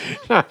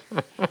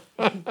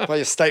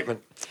your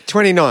statement.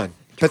 29.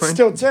 But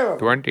still terrible.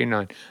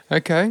 29.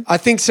 Okay. I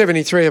think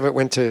 73 of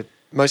it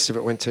most of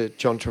it went to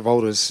John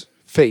Travolta's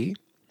fee.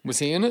 Was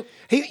he in it?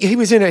 He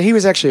was in it. He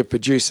was actually a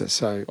producer,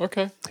 so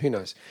Okay. who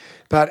knows.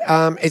 But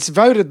it's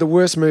voted the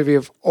worst movie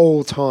of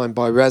all time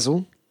by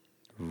Razzle.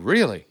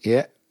 Really?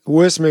 Yeah,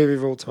 worst movie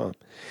of all time.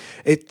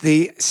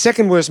 The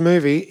second worst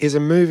movie is a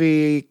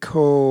movie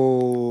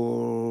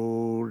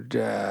called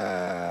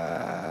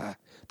The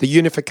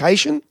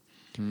Unification,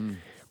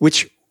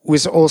 which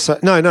was also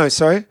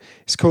sorry,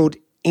 it's called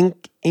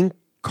Inchon,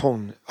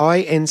 Inchon,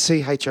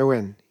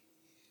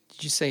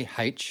 Did you say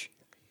H?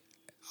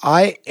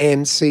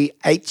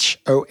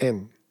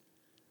 Inchon.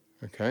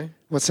 Okay.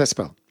 What's that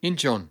spell?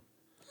 Inchon.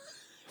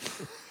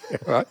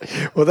 Right.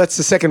 Well, that's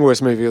the second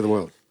worst movie of the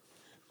world.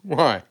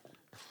 Why?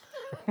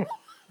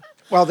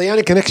 Well, the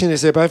only connection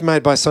is they're both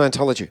made by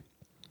Scientology.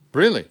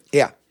 Really?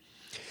 Yeah.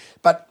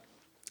 But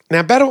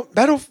now Battle.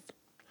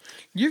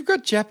 You've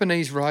got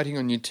Japanese writing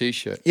on your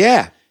T-shirt.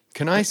 Yeah.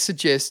 Can I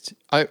suggest?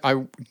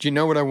 Do you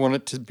know what I want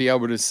it to be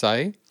able to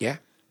say? Yeah.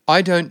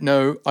 I don't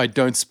know. I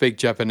don't speak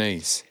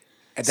Japanese.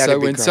 That'd So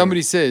be when great.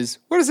 somebody says,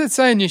 "What does that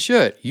say on your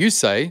shirt?" You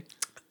say,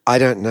 I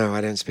don't know.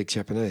 I don't speak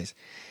Japanese.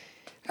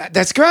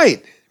 That's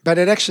great. But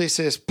it actually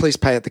says, please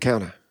pay at the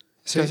counter.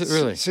 Does it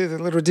really? See the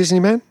little Disney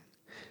man?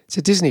 It's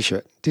a Disney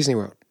shirt. Disney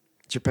World.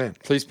 Japan.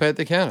 "Please pay at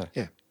the counter."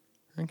 Yeah.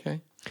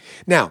 Okay.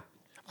 Now,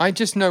 I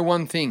just know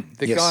one thing: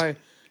 the Yes. guy,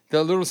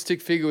 the little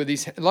stick figure with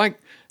his like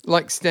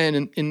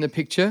Stan in the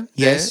picture,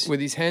 Yes. there, with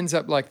his hands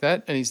up like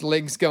that and his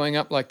legs going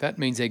up like that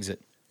means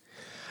exit.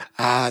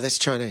 that's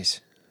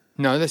Chinese.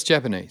 No, that's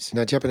Japanese.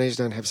 No, Japanese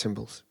don't have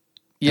symbols.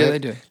 Yeah, they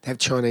do. They have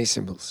Chinese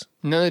symbols.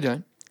 No, they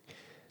don't.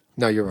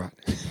 No, you're right.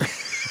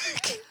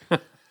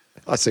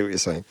 I see what you're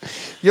saying.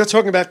 You're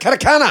talking about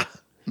katakana.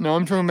 No,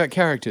 I'm talking about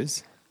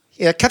characters.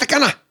 Yeah,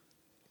 katakana.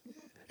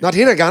 Not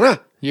hiragana.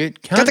 You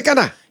can't.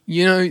 Katakana.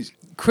 You know,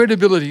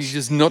 credibility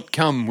does not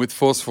come with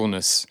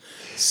forcefulness.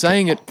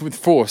 Saying it with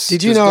force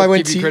Did you does know not I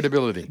went give you to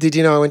credibility. Did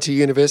you know I went to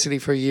university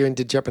for a year and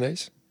did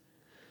Japanese?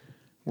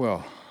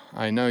 Well,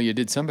 I know you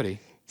did somebody.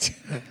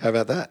 How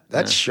about that?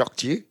 That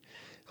shocked you.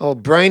 Oh,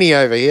 brainy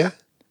over here.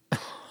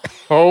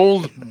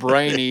 Old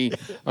brainy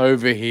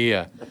over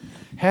here.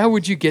 How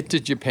would you get to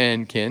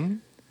Japan,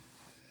 Ken?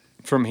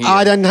 From here?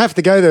 I don't have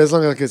to go there as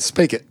long as I could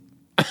speak it.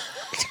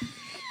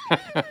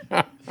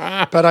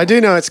 But I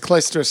do know it's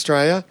close to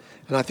Australia,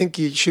 and I think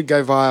you should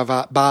go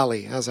via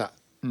Bali. How's that?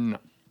 No.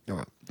 All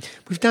right.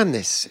 We've done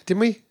this, didn't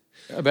we?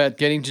 About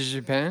getting to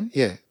Japan?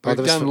 Yeah. We've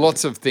done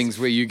lots of things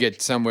where you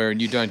get somewhere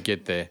and you don't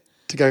get there.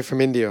 To go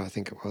from India, I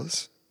think it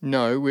was.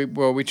 No,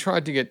 we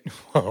tried to get.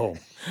 Oh,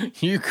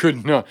 you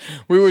could not.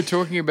 We were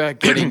talking about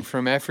getting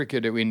from Africa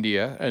to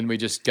India, and we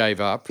just gave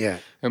up. Yeah.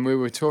 And we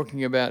were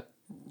talking about.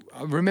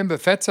 I remember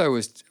Fatso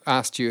was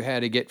asked you how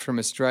to get from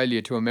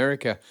Australia to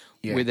America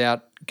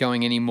without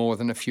going any more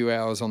than a few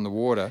hours on the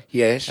water.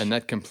 Yes. And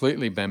that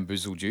completely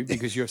bamboozled you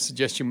because your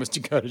suggestion was to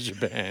go to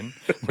Japan,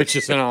 which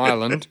is an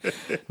island,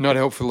 not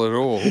helpful at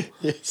all.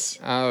 Yes.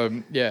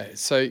 Yeah.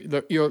 So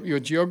look, your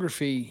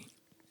geography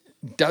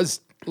does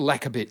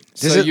lack a bit.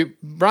 Does so it- you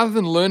rather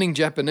than learning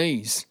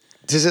Japanese,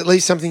 Does it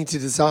leave something to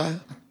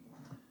desire?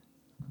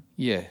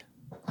 yeah,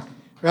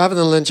 Rather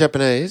than learn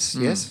Japanese,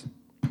 yes?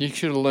 you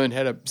should have learned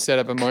how to set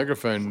up a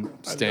microphone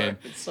stand.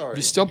 sorry.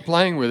 You stopped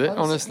playing with it, It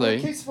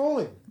honestly. keeps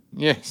falling.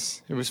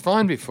 Yes, it was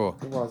fine before.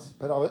 It was,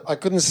 but I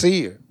couldn't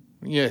see you.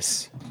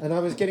 Yes, And I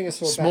was getting a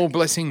sore small back.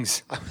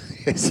 blessings.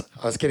 Yes,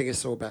 I was getting a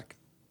sore back.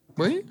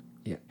 Were you?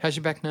 Yeah. How's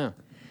your back now?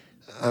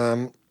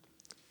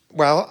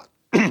 Well,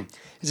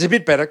 it's a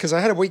bit better because I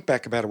had a week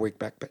back, about a week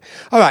back. But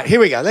all right, here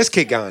we go. Let's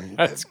keep going.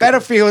 That's good.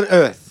 Battlefield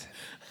Earth.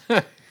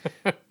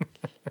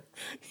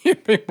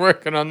 You've been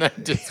working on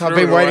that. Just I've threw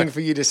been it waiting away.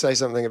 for you to say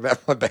something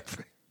about my back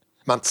for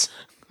months.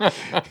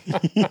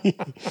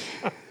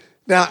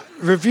 Now,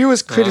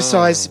 reviewers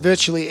criticise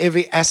virtually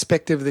every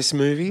aspect of this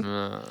movie: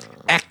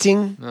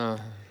 acting,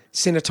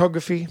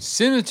 cinematography,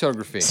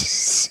 cinematography,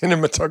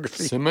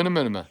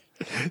 Cinema.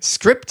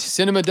 script,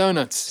 Cinema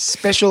donuts.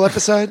 special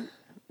episode,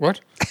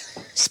 What?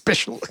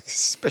 special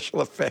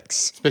effects.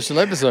 Special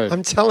episode.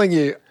 I'm telling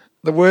you,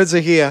 the words are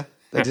here;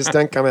 they just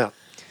don't come out.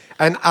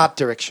 And art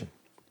direction.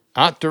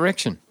 Art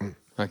direction.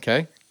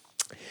 Okay.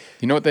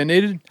 You know what they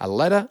needed? A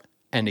letter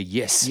and a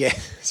yes. Yeah,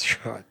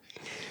 that's right.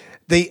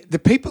 The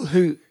people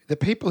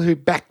who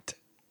backed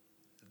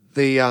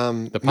the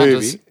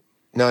punters? movie,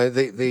 no,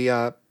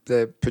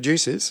 the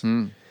producers,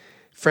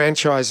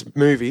 franchise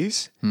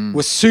movies,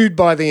 were sued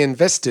by the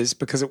investors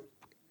because it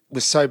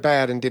was so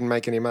bad and didn't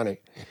make any money.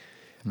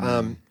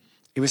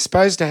 It was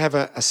supposed to have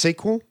a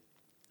sequel,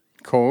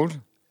 Called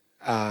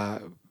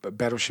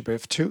Battleship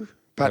Earth 2,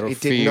 but it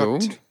did not.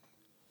 Battlefield.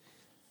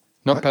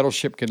 Not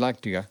Battleship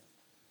Galactica.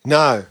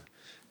 No,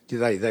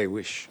 they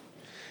wish.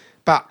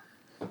 But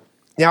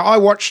now I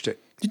watched it.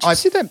 Did you I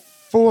see that?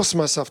 forced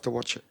myself to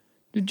watch it.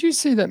 Did you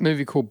see that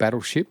movie called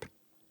Battleship?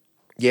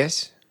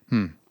 Yes.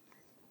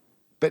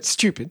 But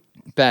stupid.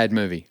 Bad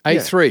movie.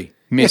 A3.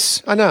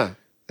 Miss. I know.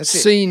 That's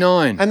it.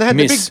 C9. And they had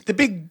miss. the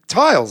big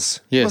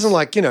tiles. Yes. It wasn't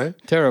like,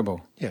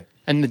 Terrible. Yeah.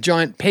 And the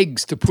giant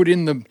pegs to put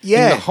in the, in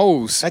Yeah. the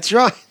holes. That's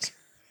right.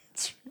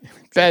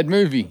 Bad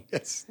movie.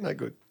 Yes, no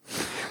good.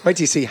 Wait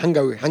till you see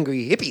hungry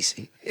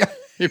hippies.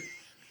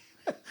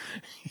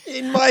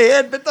 In my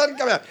head, but doesn't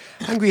come out.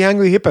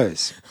 Hungry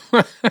hippos.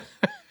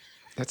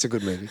 That's a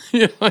good movie.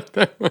 Yeah, like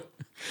that one.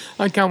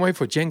 I can't wait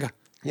for Jenga.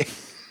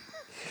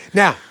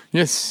 Now,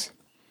 Yes.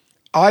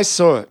 I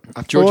saw it.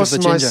 I George of forced the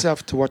Ginger.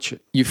 myself to watch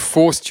it. You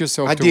forced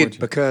yourself I to did watch it.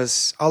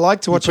 because I like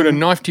to watch Put a it.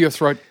 knife to your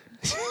throat.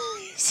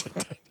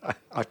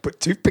 I put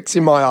toothpicks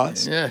in my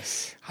eyes.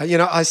 Yes.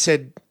 I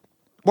said,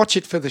 watch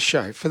it for the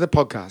show, for the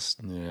podcast.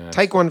 Yeah.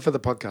 Take one for the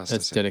podcast. I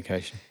That's said.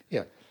 dedication.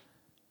 Yeah.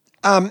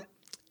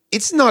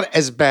 It's not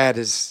as bad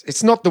as,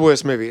 it's not the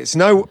worst movie.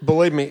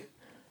 Believe me,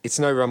 it's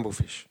no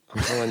Rumblefish.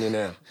 I'm telling you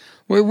now.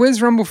 Where's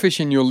Rumblefish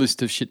in your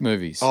list of shit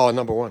movies? Oh,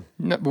 number one.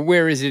 No, but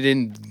where is it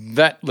in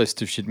that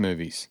list of shit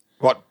movies?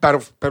 What,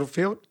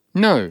 Battlefield?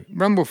 No,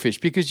 Rumblefish,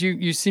 because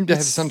you seem to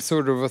have some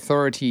sort of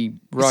authority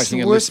writing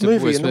the a worst list of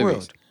movie worst in the movies.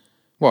 world.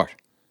 What?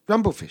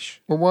 Rumblefish.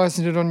 Well, why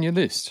isn't it on your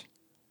list?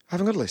 I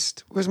haven't got a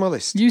list. Where's my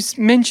list? You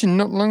mentioned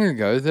not long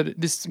ago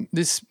that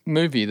this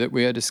movie that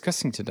we are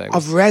discussing today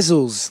was, Of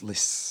Razzle's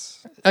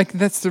lists.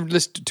 that's the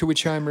list to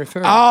which I am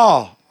referring.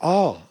 Oh,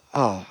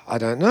 I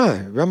don't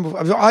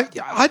know.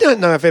 I don't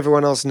know if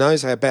everyone else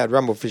knows how bad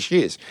Rumblefish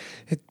is.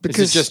 Is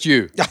it just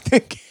you? I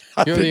think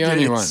You're the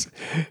only it one. is.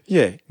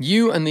 Yeah,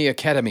 You and the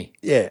Academy.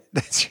 yeah.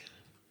 That's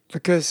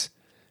because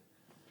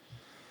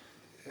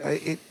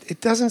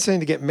it doesn't seem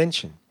to get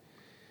mentioned.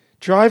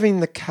 Driving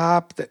the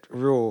carp that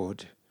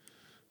roared.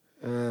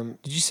 Did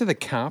you say the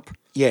carp,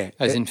 Yeah,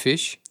 as in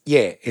fish?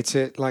 yeah. It's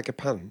like a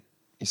pun.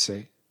 You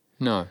see,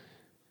 No.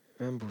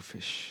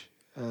 Rumblefish.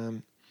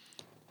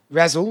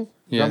 Razzle.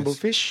 Yes.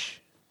 Rumblefish.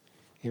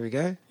 Here we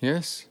go.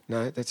 Yes.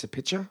 No, that's a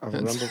picture of a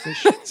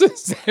Rumblefish. It's a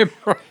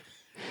zebra.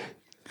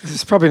 This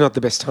is probably not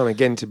the best time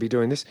again to be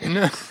doing this.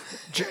 No.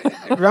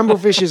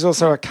 Rumblefish is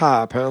also a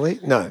car, apparently.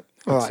 No.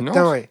 All right, not.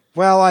 don't worry.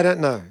 Well, I don't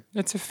know.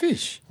 It's a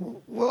fish.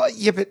 Well,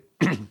 yeah, but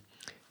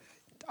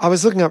I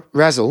was looking up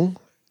Razzle,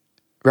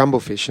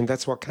 Rumblefish, and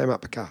that's what came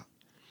up, a car.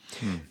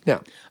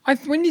 Now,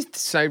 When you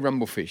say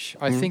rumblefish,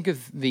 I think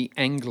of the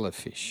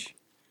anglerfish.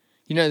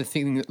 You know, the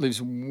thing that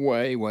lives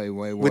way, way, way,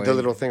 way. with the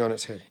little thing on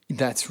its head.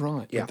 That's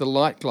right. Yeah. With the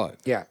light globe.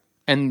 Yeah.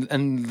 And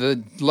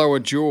the lower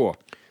jaw,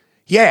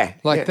 Yeah.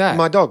 Like yeah, that.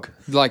 My dog.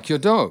 like your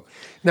dog.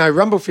 No,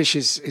 Rumblefish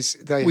is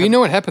they Well, you know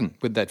what happened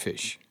with that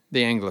fish,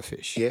 the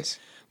anglerfish? Yes.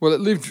 Well, it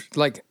lived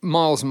like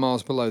miles and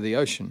miles below the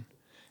ocean,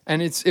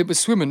 and it was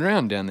swimming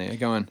around down there,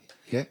 going,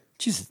 Yeah.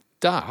 "Geez, it's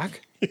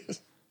dark.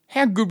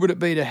 How good would it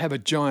be to have a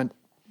giant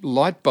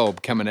light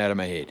bulb coming out of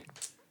my head?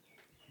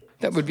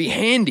 That would be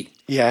handy."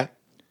 Yeah.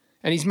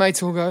 And his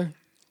mates all go,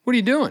 "What are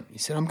you doing?" He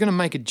said, "I'm going to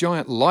make a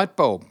giant light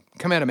bulb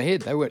come out of my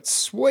head." They went,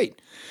 "Sweet."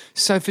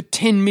 So for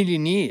 10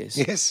 million years,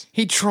 Yes.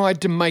 he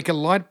tried to make a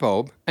light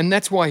bulb, and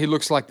that's why he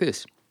looks like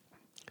this.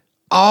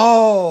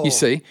 Oh. You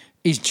see,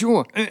 his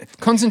jaw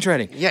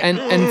concentrating. Yeah. And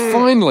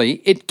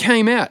finally, it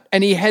came out,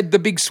 and he had the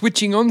big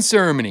switching on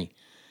ceremony.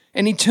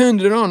 And he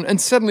turned it on,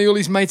 and suddenly all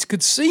his mates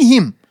could see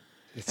him,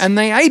 and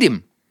they ate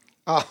him.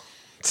 Oh,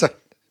 it's a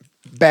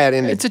bad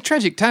ending. It's a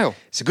tragic tale.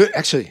 It's a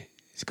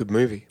good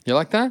movie. You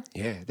like that?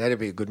 Yeah, that'd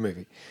be a good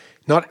movie.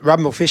 Not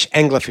Rumblefish,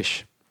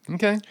 Anglerfish.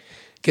 Okay.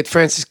 Get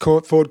Francis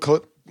Ford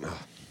Coppola. Oh.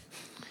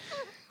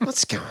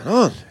 What's going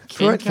on?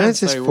 Can't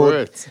Francis say Ford.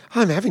 words.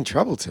 I'm having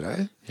trouble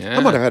today. Yeah. I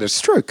might have had a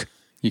stroke.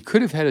 You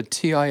could have had a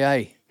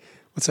TIA.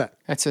 What's that?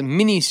 That's a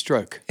mini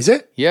stroke. Is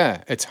it?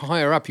 Yeah, it's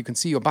higher up. You can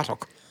see your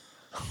buttock.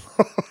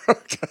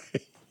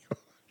 Okay.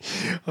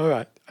 All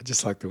right. I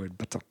just like the word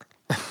buttock.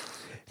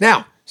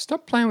 Now.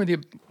 Stop playing with your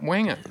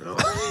wanger.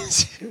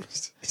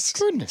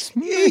 Goodness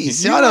me.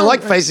 Jeez, I don't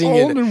like facing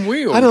you. Old and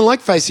wheeled. I don't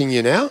like facing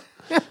you now.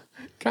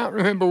 Can't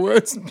remember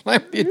words and play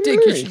with your dick.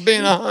 You should be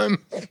in a home.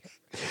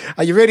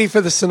 Are you ready for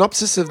the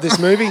synopsis of this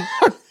movie?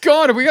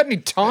 God, have we got any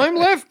time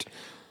left?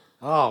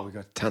 Oh, we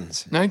got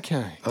tons.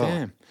 Okay,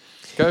 damn.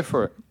 Go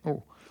for it.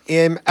 Oh.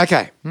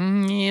 Okay.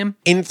 Yeah.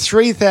 In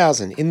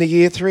the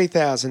year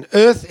 3000,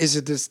 Earth is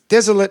a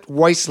desolate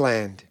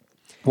wasteland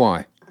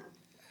Why?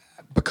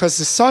 because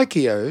the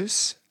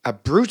Psychos, a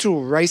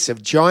brutal race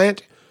of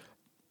giant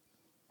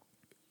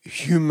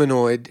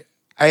humanoid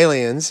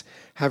aliens,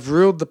 have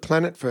ruled the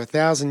planet for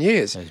 1,000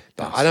 years.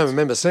 But I don't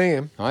remember seeing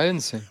them. I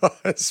didn't see.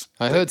 It's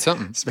I heard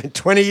something. been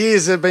 20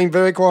 years they've been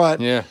very quiet.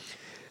 Yeah.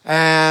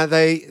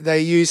 They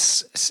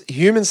use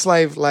human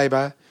slave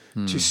labor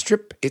to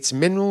strip its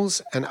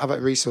minerals and other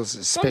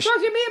resources. Don't talk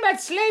to me about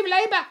slave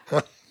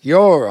labor. You're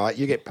all right.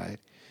 You get paid.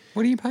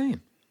 What are you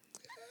paying?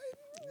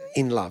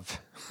 In love.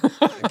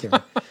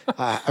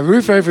 A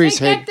roof over his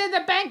Take head. that to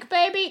the bank,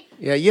 baby.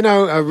 Yeah, you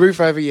know, a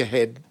roof over your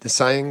head. The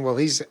saying, well,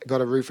 he's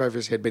got a roof over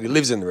his head, but he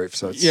lives in the roof,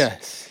 so it's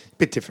Yes. a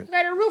bit different.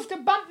 Got a roof to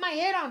bump my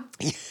head on.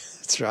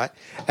 That's right.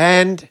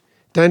 And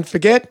don't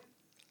forget,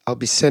 I'll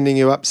be sending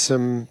you up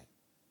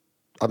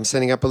I'm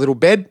setting up a little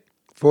bed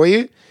for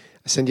you.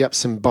 I send you up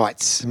some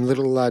bites, some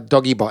little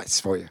doggy bites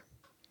for you.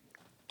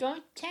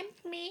 Don't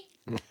tempt me.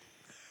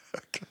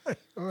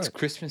 It's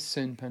Christmas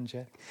soon,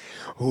 Punjab.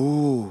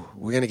 Ooh,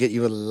 we're going to get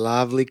you a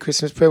lovely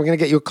Christmas present. We're going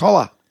to get you a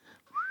collar.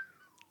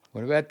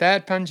 What about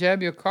that,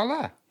 Punjab? Your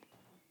collar?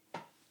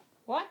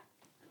 What?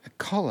 A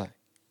collar.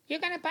 You're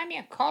gonna buy me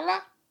a collar?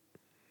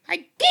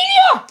 I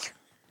kill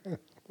you!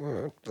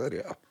 Oh, bloody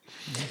hell.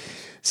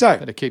 So,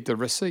 Better keep the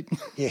receipt.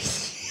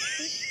 yes.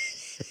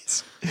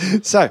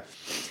 So,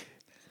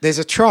 there's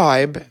a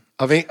tribe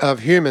of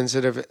humans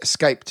that have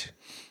escaped.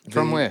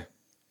 From where?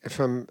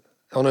 From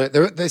on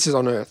Earth. This is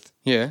on Earth.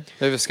 Yeah.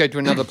 They've escaped to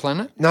another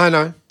planet?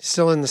 No,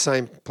 still in the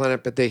same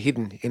planet, but they're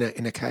hidden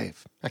in a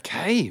cave. A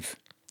cave.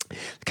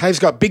 The cave's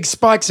got big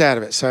spikes out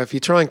of it, so if you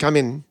try and come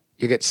in,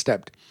 you get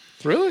stabbed.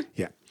 Really?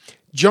 Yeah.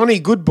 Johnny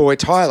Goodboy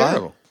Tyler.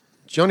 terrible.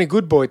 Johnny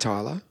Goodboy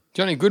Tyler.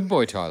 Johnny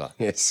Goodboy Tyler.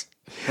 Yes.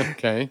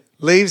 Okay.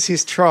 Leaves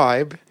his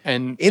tribe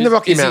And in the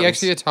Rocky is Mountains. he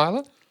actually a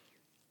Tyler?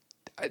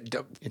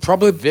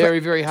 Probably Very,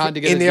 very hard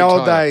to get in a the good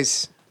old Tyler.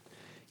 days.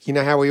 You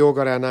know how we all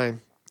got our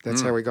name.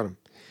 That's how we got them.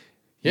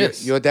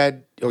 Yes. Your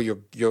dad or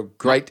your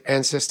great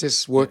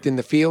ancestors worked in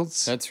the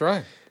fields. That's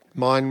right.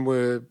 Mine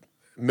were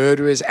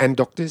murderers and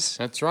doctors.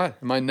 That's right.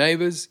 My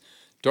neighbours,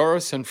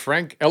 Doris and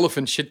Frank,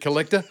 elephant shit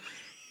collector.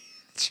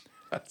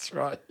 That's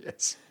right.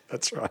 Yes,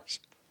 that's right.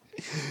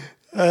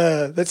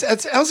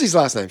 That's Elsie's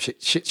last name.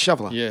 Shit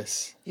shoveler.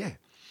 Yes. Yeah.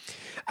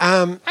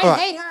 I all right.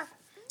 hate her.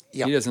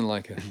 Yep. He doesn't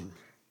like her.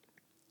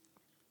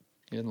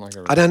 He doesn't like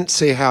her. I don't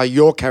see how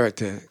your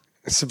character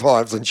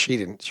survives and she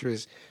didn't. She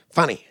was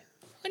funny.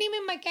 What do you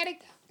mean my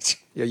character?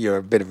 Yeah, you're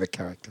a bit of a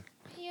character.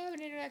 You're a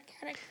little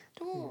character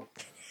too.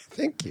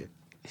 Thank you.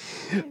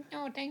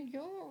 No, thank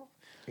you.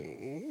 Do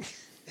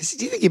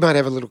you think you might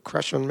have a little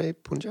crush on me,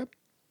 Punjab?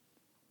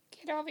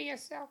 Get over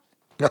yourself.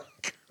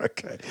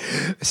 Okay.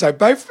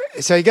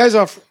 So he goes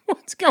off.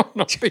 What's going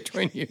on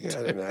between you I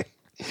two? don't know.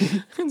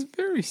 It's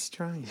very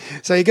strange.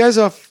 So he goes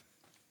off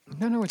I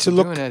don't know what to you're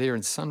look- doing out here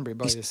in Sunbury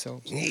by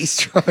yourselves. He's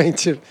trying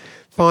to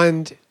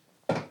find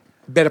a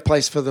better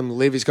place for them to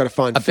live. He's got to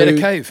find A food. better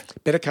cave.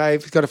 Better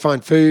cave. He's got to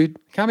find food.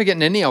 Can't be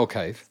getting any old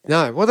cave.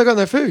 No, well, they've got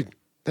no food.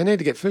 They need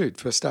to get food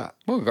for a start.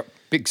 Well, we've got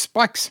big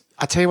spikes.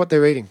 I tell you what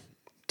they're eating.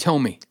 Tell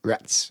me.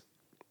 Rats.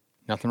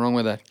 Nothing wrong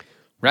with that.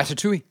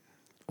 Ratatouille.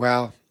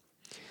 Well,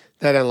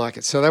 they don't like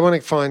it. So they want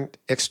to find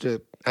extra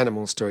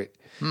animals to eat.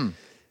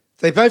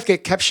 They both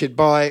get captured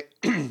by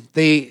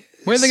the...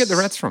 Where do they get the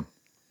rats from?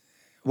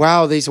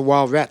 Wow, these are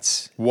wild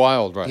rats.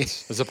 Wild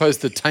rats, as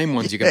opposed to tame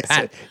ones you can Yes,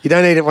 pat. you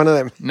don't eat one of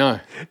them. No.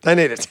 They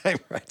need a tame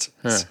rat.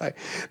 So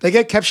they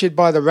get captured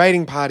by the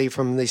raiding party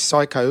from the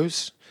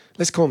psychos.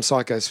 Let's call them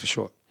psychos for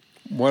short.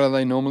 What are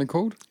they normally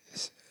called?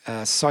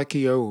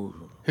 Psycho.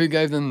 Who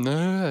gave them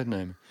the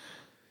name?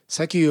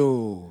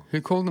 Psycho.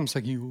 Who called them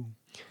Psycho?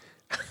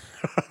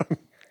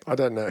 I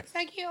don't know.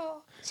 Thank you.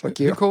 Who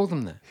Psycho. called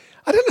them that?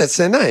 I don't know. It's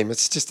their name.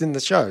 It's just in the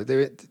show.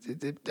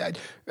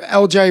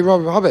 L.J.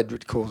 Rob Hubbard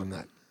would call them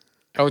that.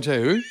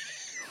 LJ who?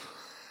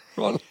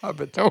 Ron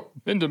Hubbard. Oh,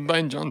 Lyndon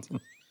Bain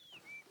Johnson.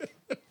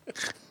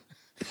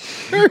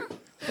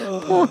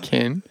 Poor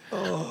Ken.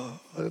 I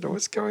don't know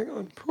what's going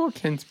on. Poor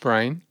Ken's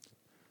brain.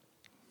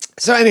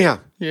 So anyhow,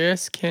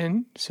 Yes,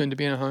 Ken, soon to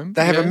be in a home.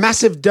 they have a Yes.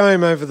 massive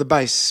dome over the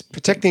base,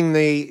 protecting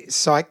the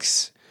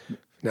Sykes.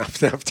 No,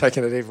 I've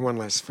taken it even one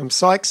less. From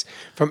Sykes,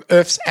 from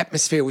Earth's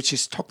atmosphere, which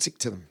is toxic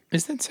to them.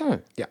 Is that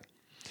so? Yeah.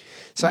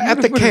 So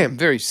at the What a camp,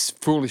 very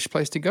foolish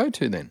place to go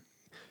to then.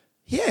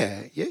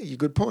 yeah, you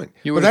good point.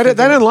 You Well, would they have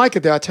don't like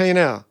it there, I tell you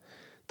now.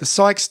 The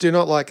Sykes do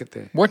not like it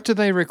there. What do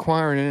they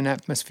require in an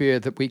atmosphere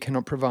that we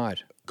cannot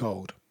provide?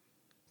 Gold.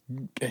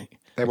 Okay,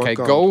 They want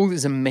gold. gold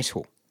is a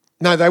metal.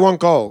 No, they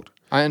want gold.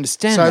 I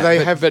understand So that. they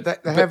but- have- but- they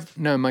but have-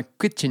 No, my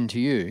question to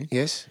you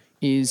Yes.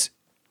 is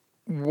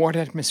what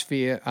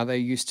atmosphere are they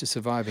used to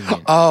surviving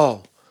in?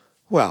 Oh,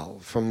 well,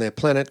 from their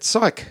planet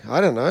Psyche.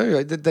 I don't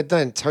know. They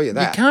don't tell you You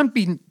that. can't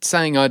be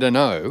saying I don't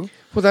know.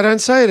 Well, they don't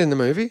say it in the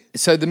movie.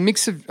 So the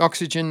mix of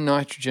oxygen,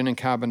 nitrogen, and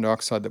carbon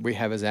dioxide that we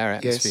have as our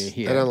Yes, atmosphere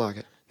here, they don't like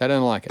it. They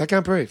don't like They it.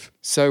 can't breathe.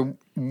 So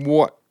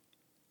what?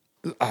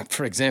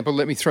 For example,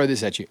 let me throw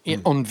this at you.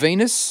 On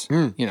Venus,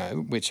 you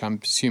know, which I'm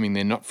assuming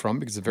they're not from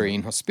because they're very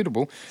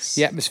inhospitable,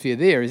 the atmosphere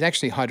there is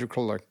actually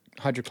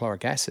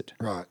hydrochloric acid.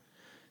 Right.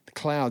 The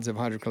clouds of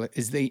hydrochloric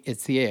it's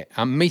the air.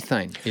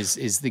 Methane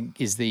is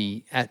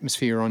the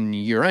atmosphere on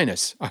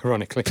Uranus,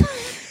 ironically.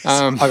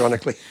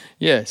 Ironically.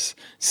 Yes.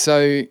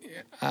 So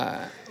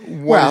what is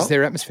Well-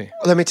 their atmosphere?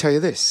 Let me tell you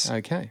this.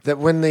 Okay. That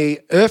when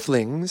the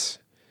Earthlings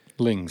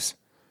Lings.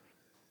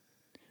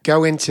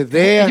 go into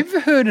their... Have you ever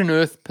heard an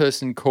Earth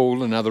person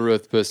call another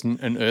Earth person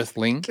an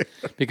Earthling?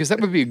 Because that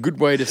would be a good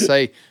way to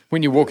say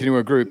when you walk into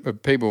a group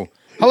of people,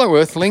 "Hello,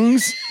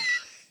 Earthlings."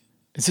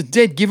 It's a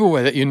dead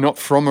giveaway that you're not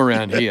from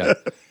around here.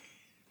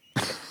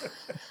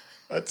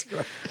 That's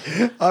great.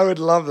 I would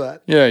love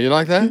that. Yeah, you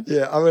like that?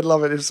 Yeah, I would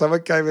love it if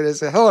someone came in and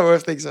said, "Hello,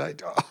 Earthlings.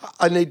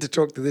 I need to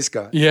talk to this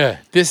guy." Yeah,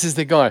 this is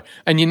the guy.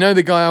 And you know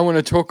the guy I want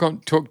to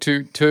talk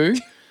to too?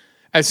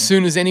 As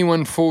soon as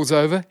anyone falls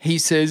over, he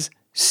says,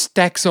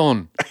 "Stacks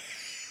on."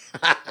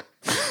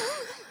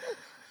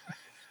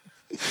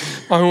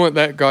 I want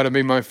that guy to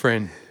be my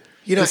friend.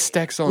 You know, The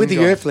stacks on with the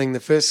guy. Earthling,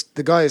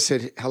 the guy who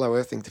said, "Hello,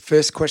 Earthling," the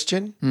first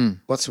question,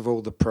 what's with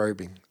all the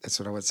probing? That's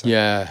what I would say.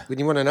 Yeah. Would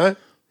you want to know?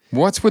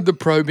 What's with the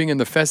probing and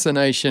the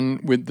fascination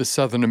with the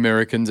Southern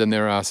Americans and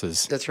their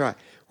asses? That's right.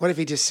 What if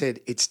he just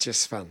said, "It's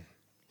just fun"?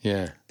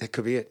 Yeah. That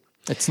could be it.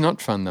 It's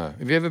not fun though.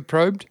 Have you ever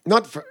probed?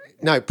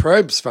 No,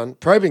 probe's fun.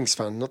 Probing's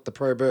fun, not the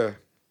prober.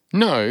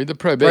 No, the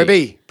probe.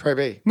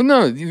 Probe. Well,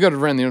 no, you've got to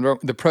run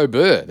the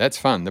prober. That's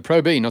fun. The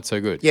probe, not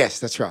so good. Yes,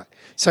 that's right.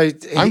 So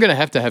I'm going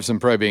to have some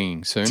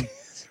probing soon.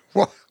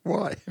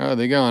 Why? Oh,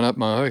 they're going up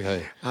my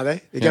okay. Are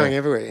they? They're going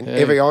everywhere, in Yeah.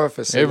 every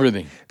orifice.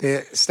 Everything.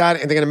 They're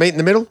starting, and they're going to meet in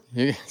the middle.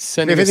 You're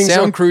sending a everything's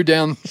sound on- crew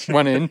down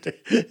one end,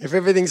 If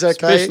everything's okay,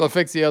 special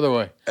effects the other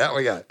way. out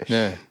we go.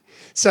 Yeah.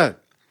 So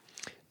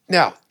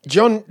now,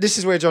 John, this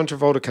is where John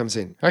Travolta comes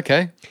in.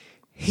 Okay.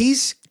 He's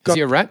Is got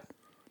he a rat?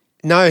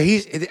 no.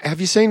 Have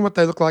you seen what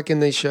they look like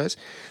in these shows?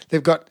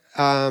 They've got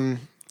No.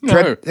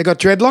 they've got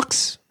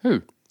dreadlocks.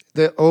 Who?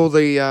 All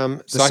the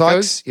Psychos?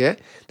 Sykes, yeah,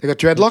 they've got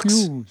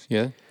dreadlocks. Ooh,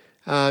 yeah.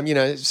 You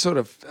know, sort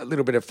of a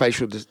little bit of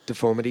facial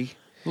deformity.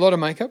 A lot of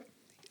makeup.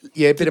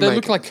 Yeah, a bit They of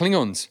look makeup. like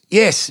Klingons.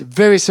 Yes,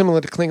 very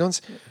similar to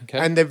Klingons. Okay.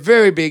 And they're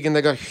very big and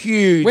they've got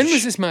huge. When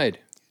was this made?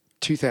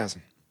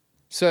 2000.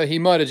 So he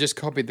might have just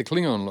copied the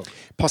Klingon look.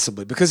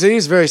 Possibly, because it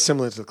is very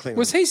similar to the Klingons.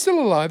 Was he still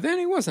alive then?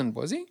 He wasn't,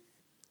 was he?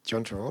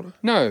 John Travolta?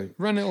 No,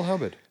 Ron L.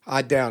 Hubbard.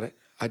 I doubt it.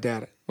 I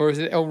doubt it. Or is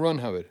it L. Ron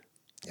Hubbard?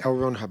 L.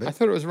 Ron Hubbard, I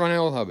thought it was Ron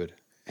L. Hubbard.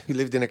 who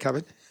lived in a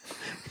cupboard.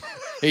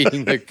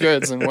 Eating the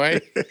curds and whey.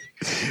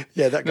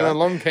 Yeah, that Then guy.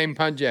 along came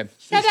Punjab.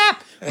 Shut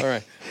up! All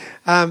right.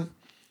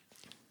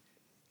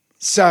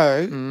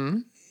 So, Mm-hmm.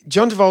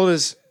 John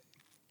Travolta's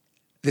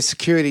the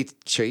security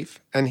chief,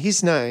 and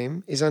his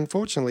name is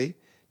unfortunately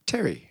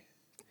Terry.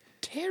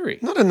 Terry.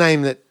 Not a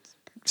name that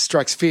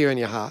strikes fear in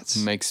your hearts.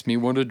 Makes me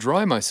want to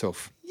dry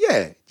myself.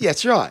 Yeah,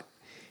 that's right.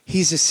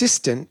 His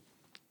assistant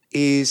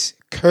is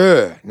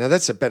Kerr. Now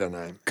that's a better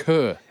name,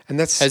 Kerr. and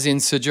that's As in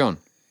Sir John.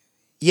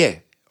 yeah,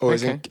 or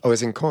Okay.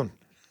 as in Con.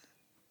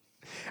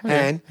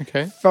 And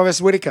okay.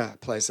 Forrest Whitaker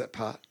plays that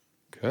part.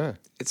 Kerr.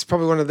 It's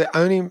probably one of the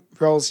only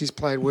roles he's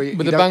played where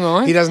With the bung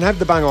eye? He doesn't have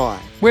the bung eye.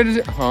 Where did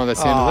it? Oh,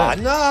 that's the end of Oh that.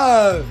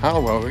 no,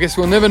 Oh, well, I guess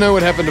we'll never know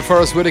what happened to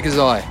Forrest Whitaker's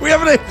eye. we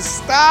haven't even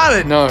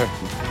started. No.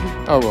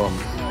 Oh, well.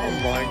 Oh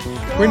my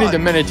god, We need to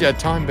manage our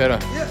time better.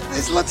 Yeah,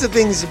 there's lots of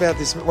things about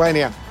this. Wait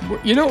now.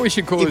 You know what we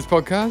should call this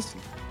podcast?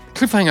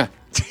 Cliffhanger.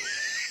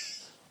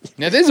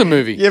 Now, there's a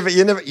movie. Yeah, but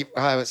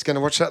I was going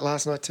to watch that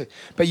last night too.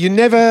 But you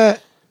never,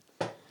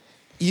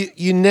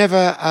 you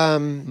never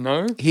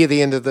No? hear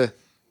the end of the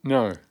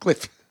No.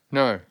 cliff.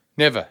 No.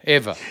 Never.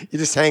 Ever. You're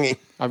just hanging.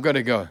 I've got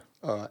to go.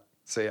 All right.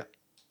 See ya.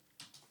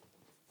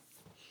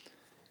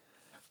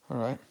 All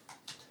right.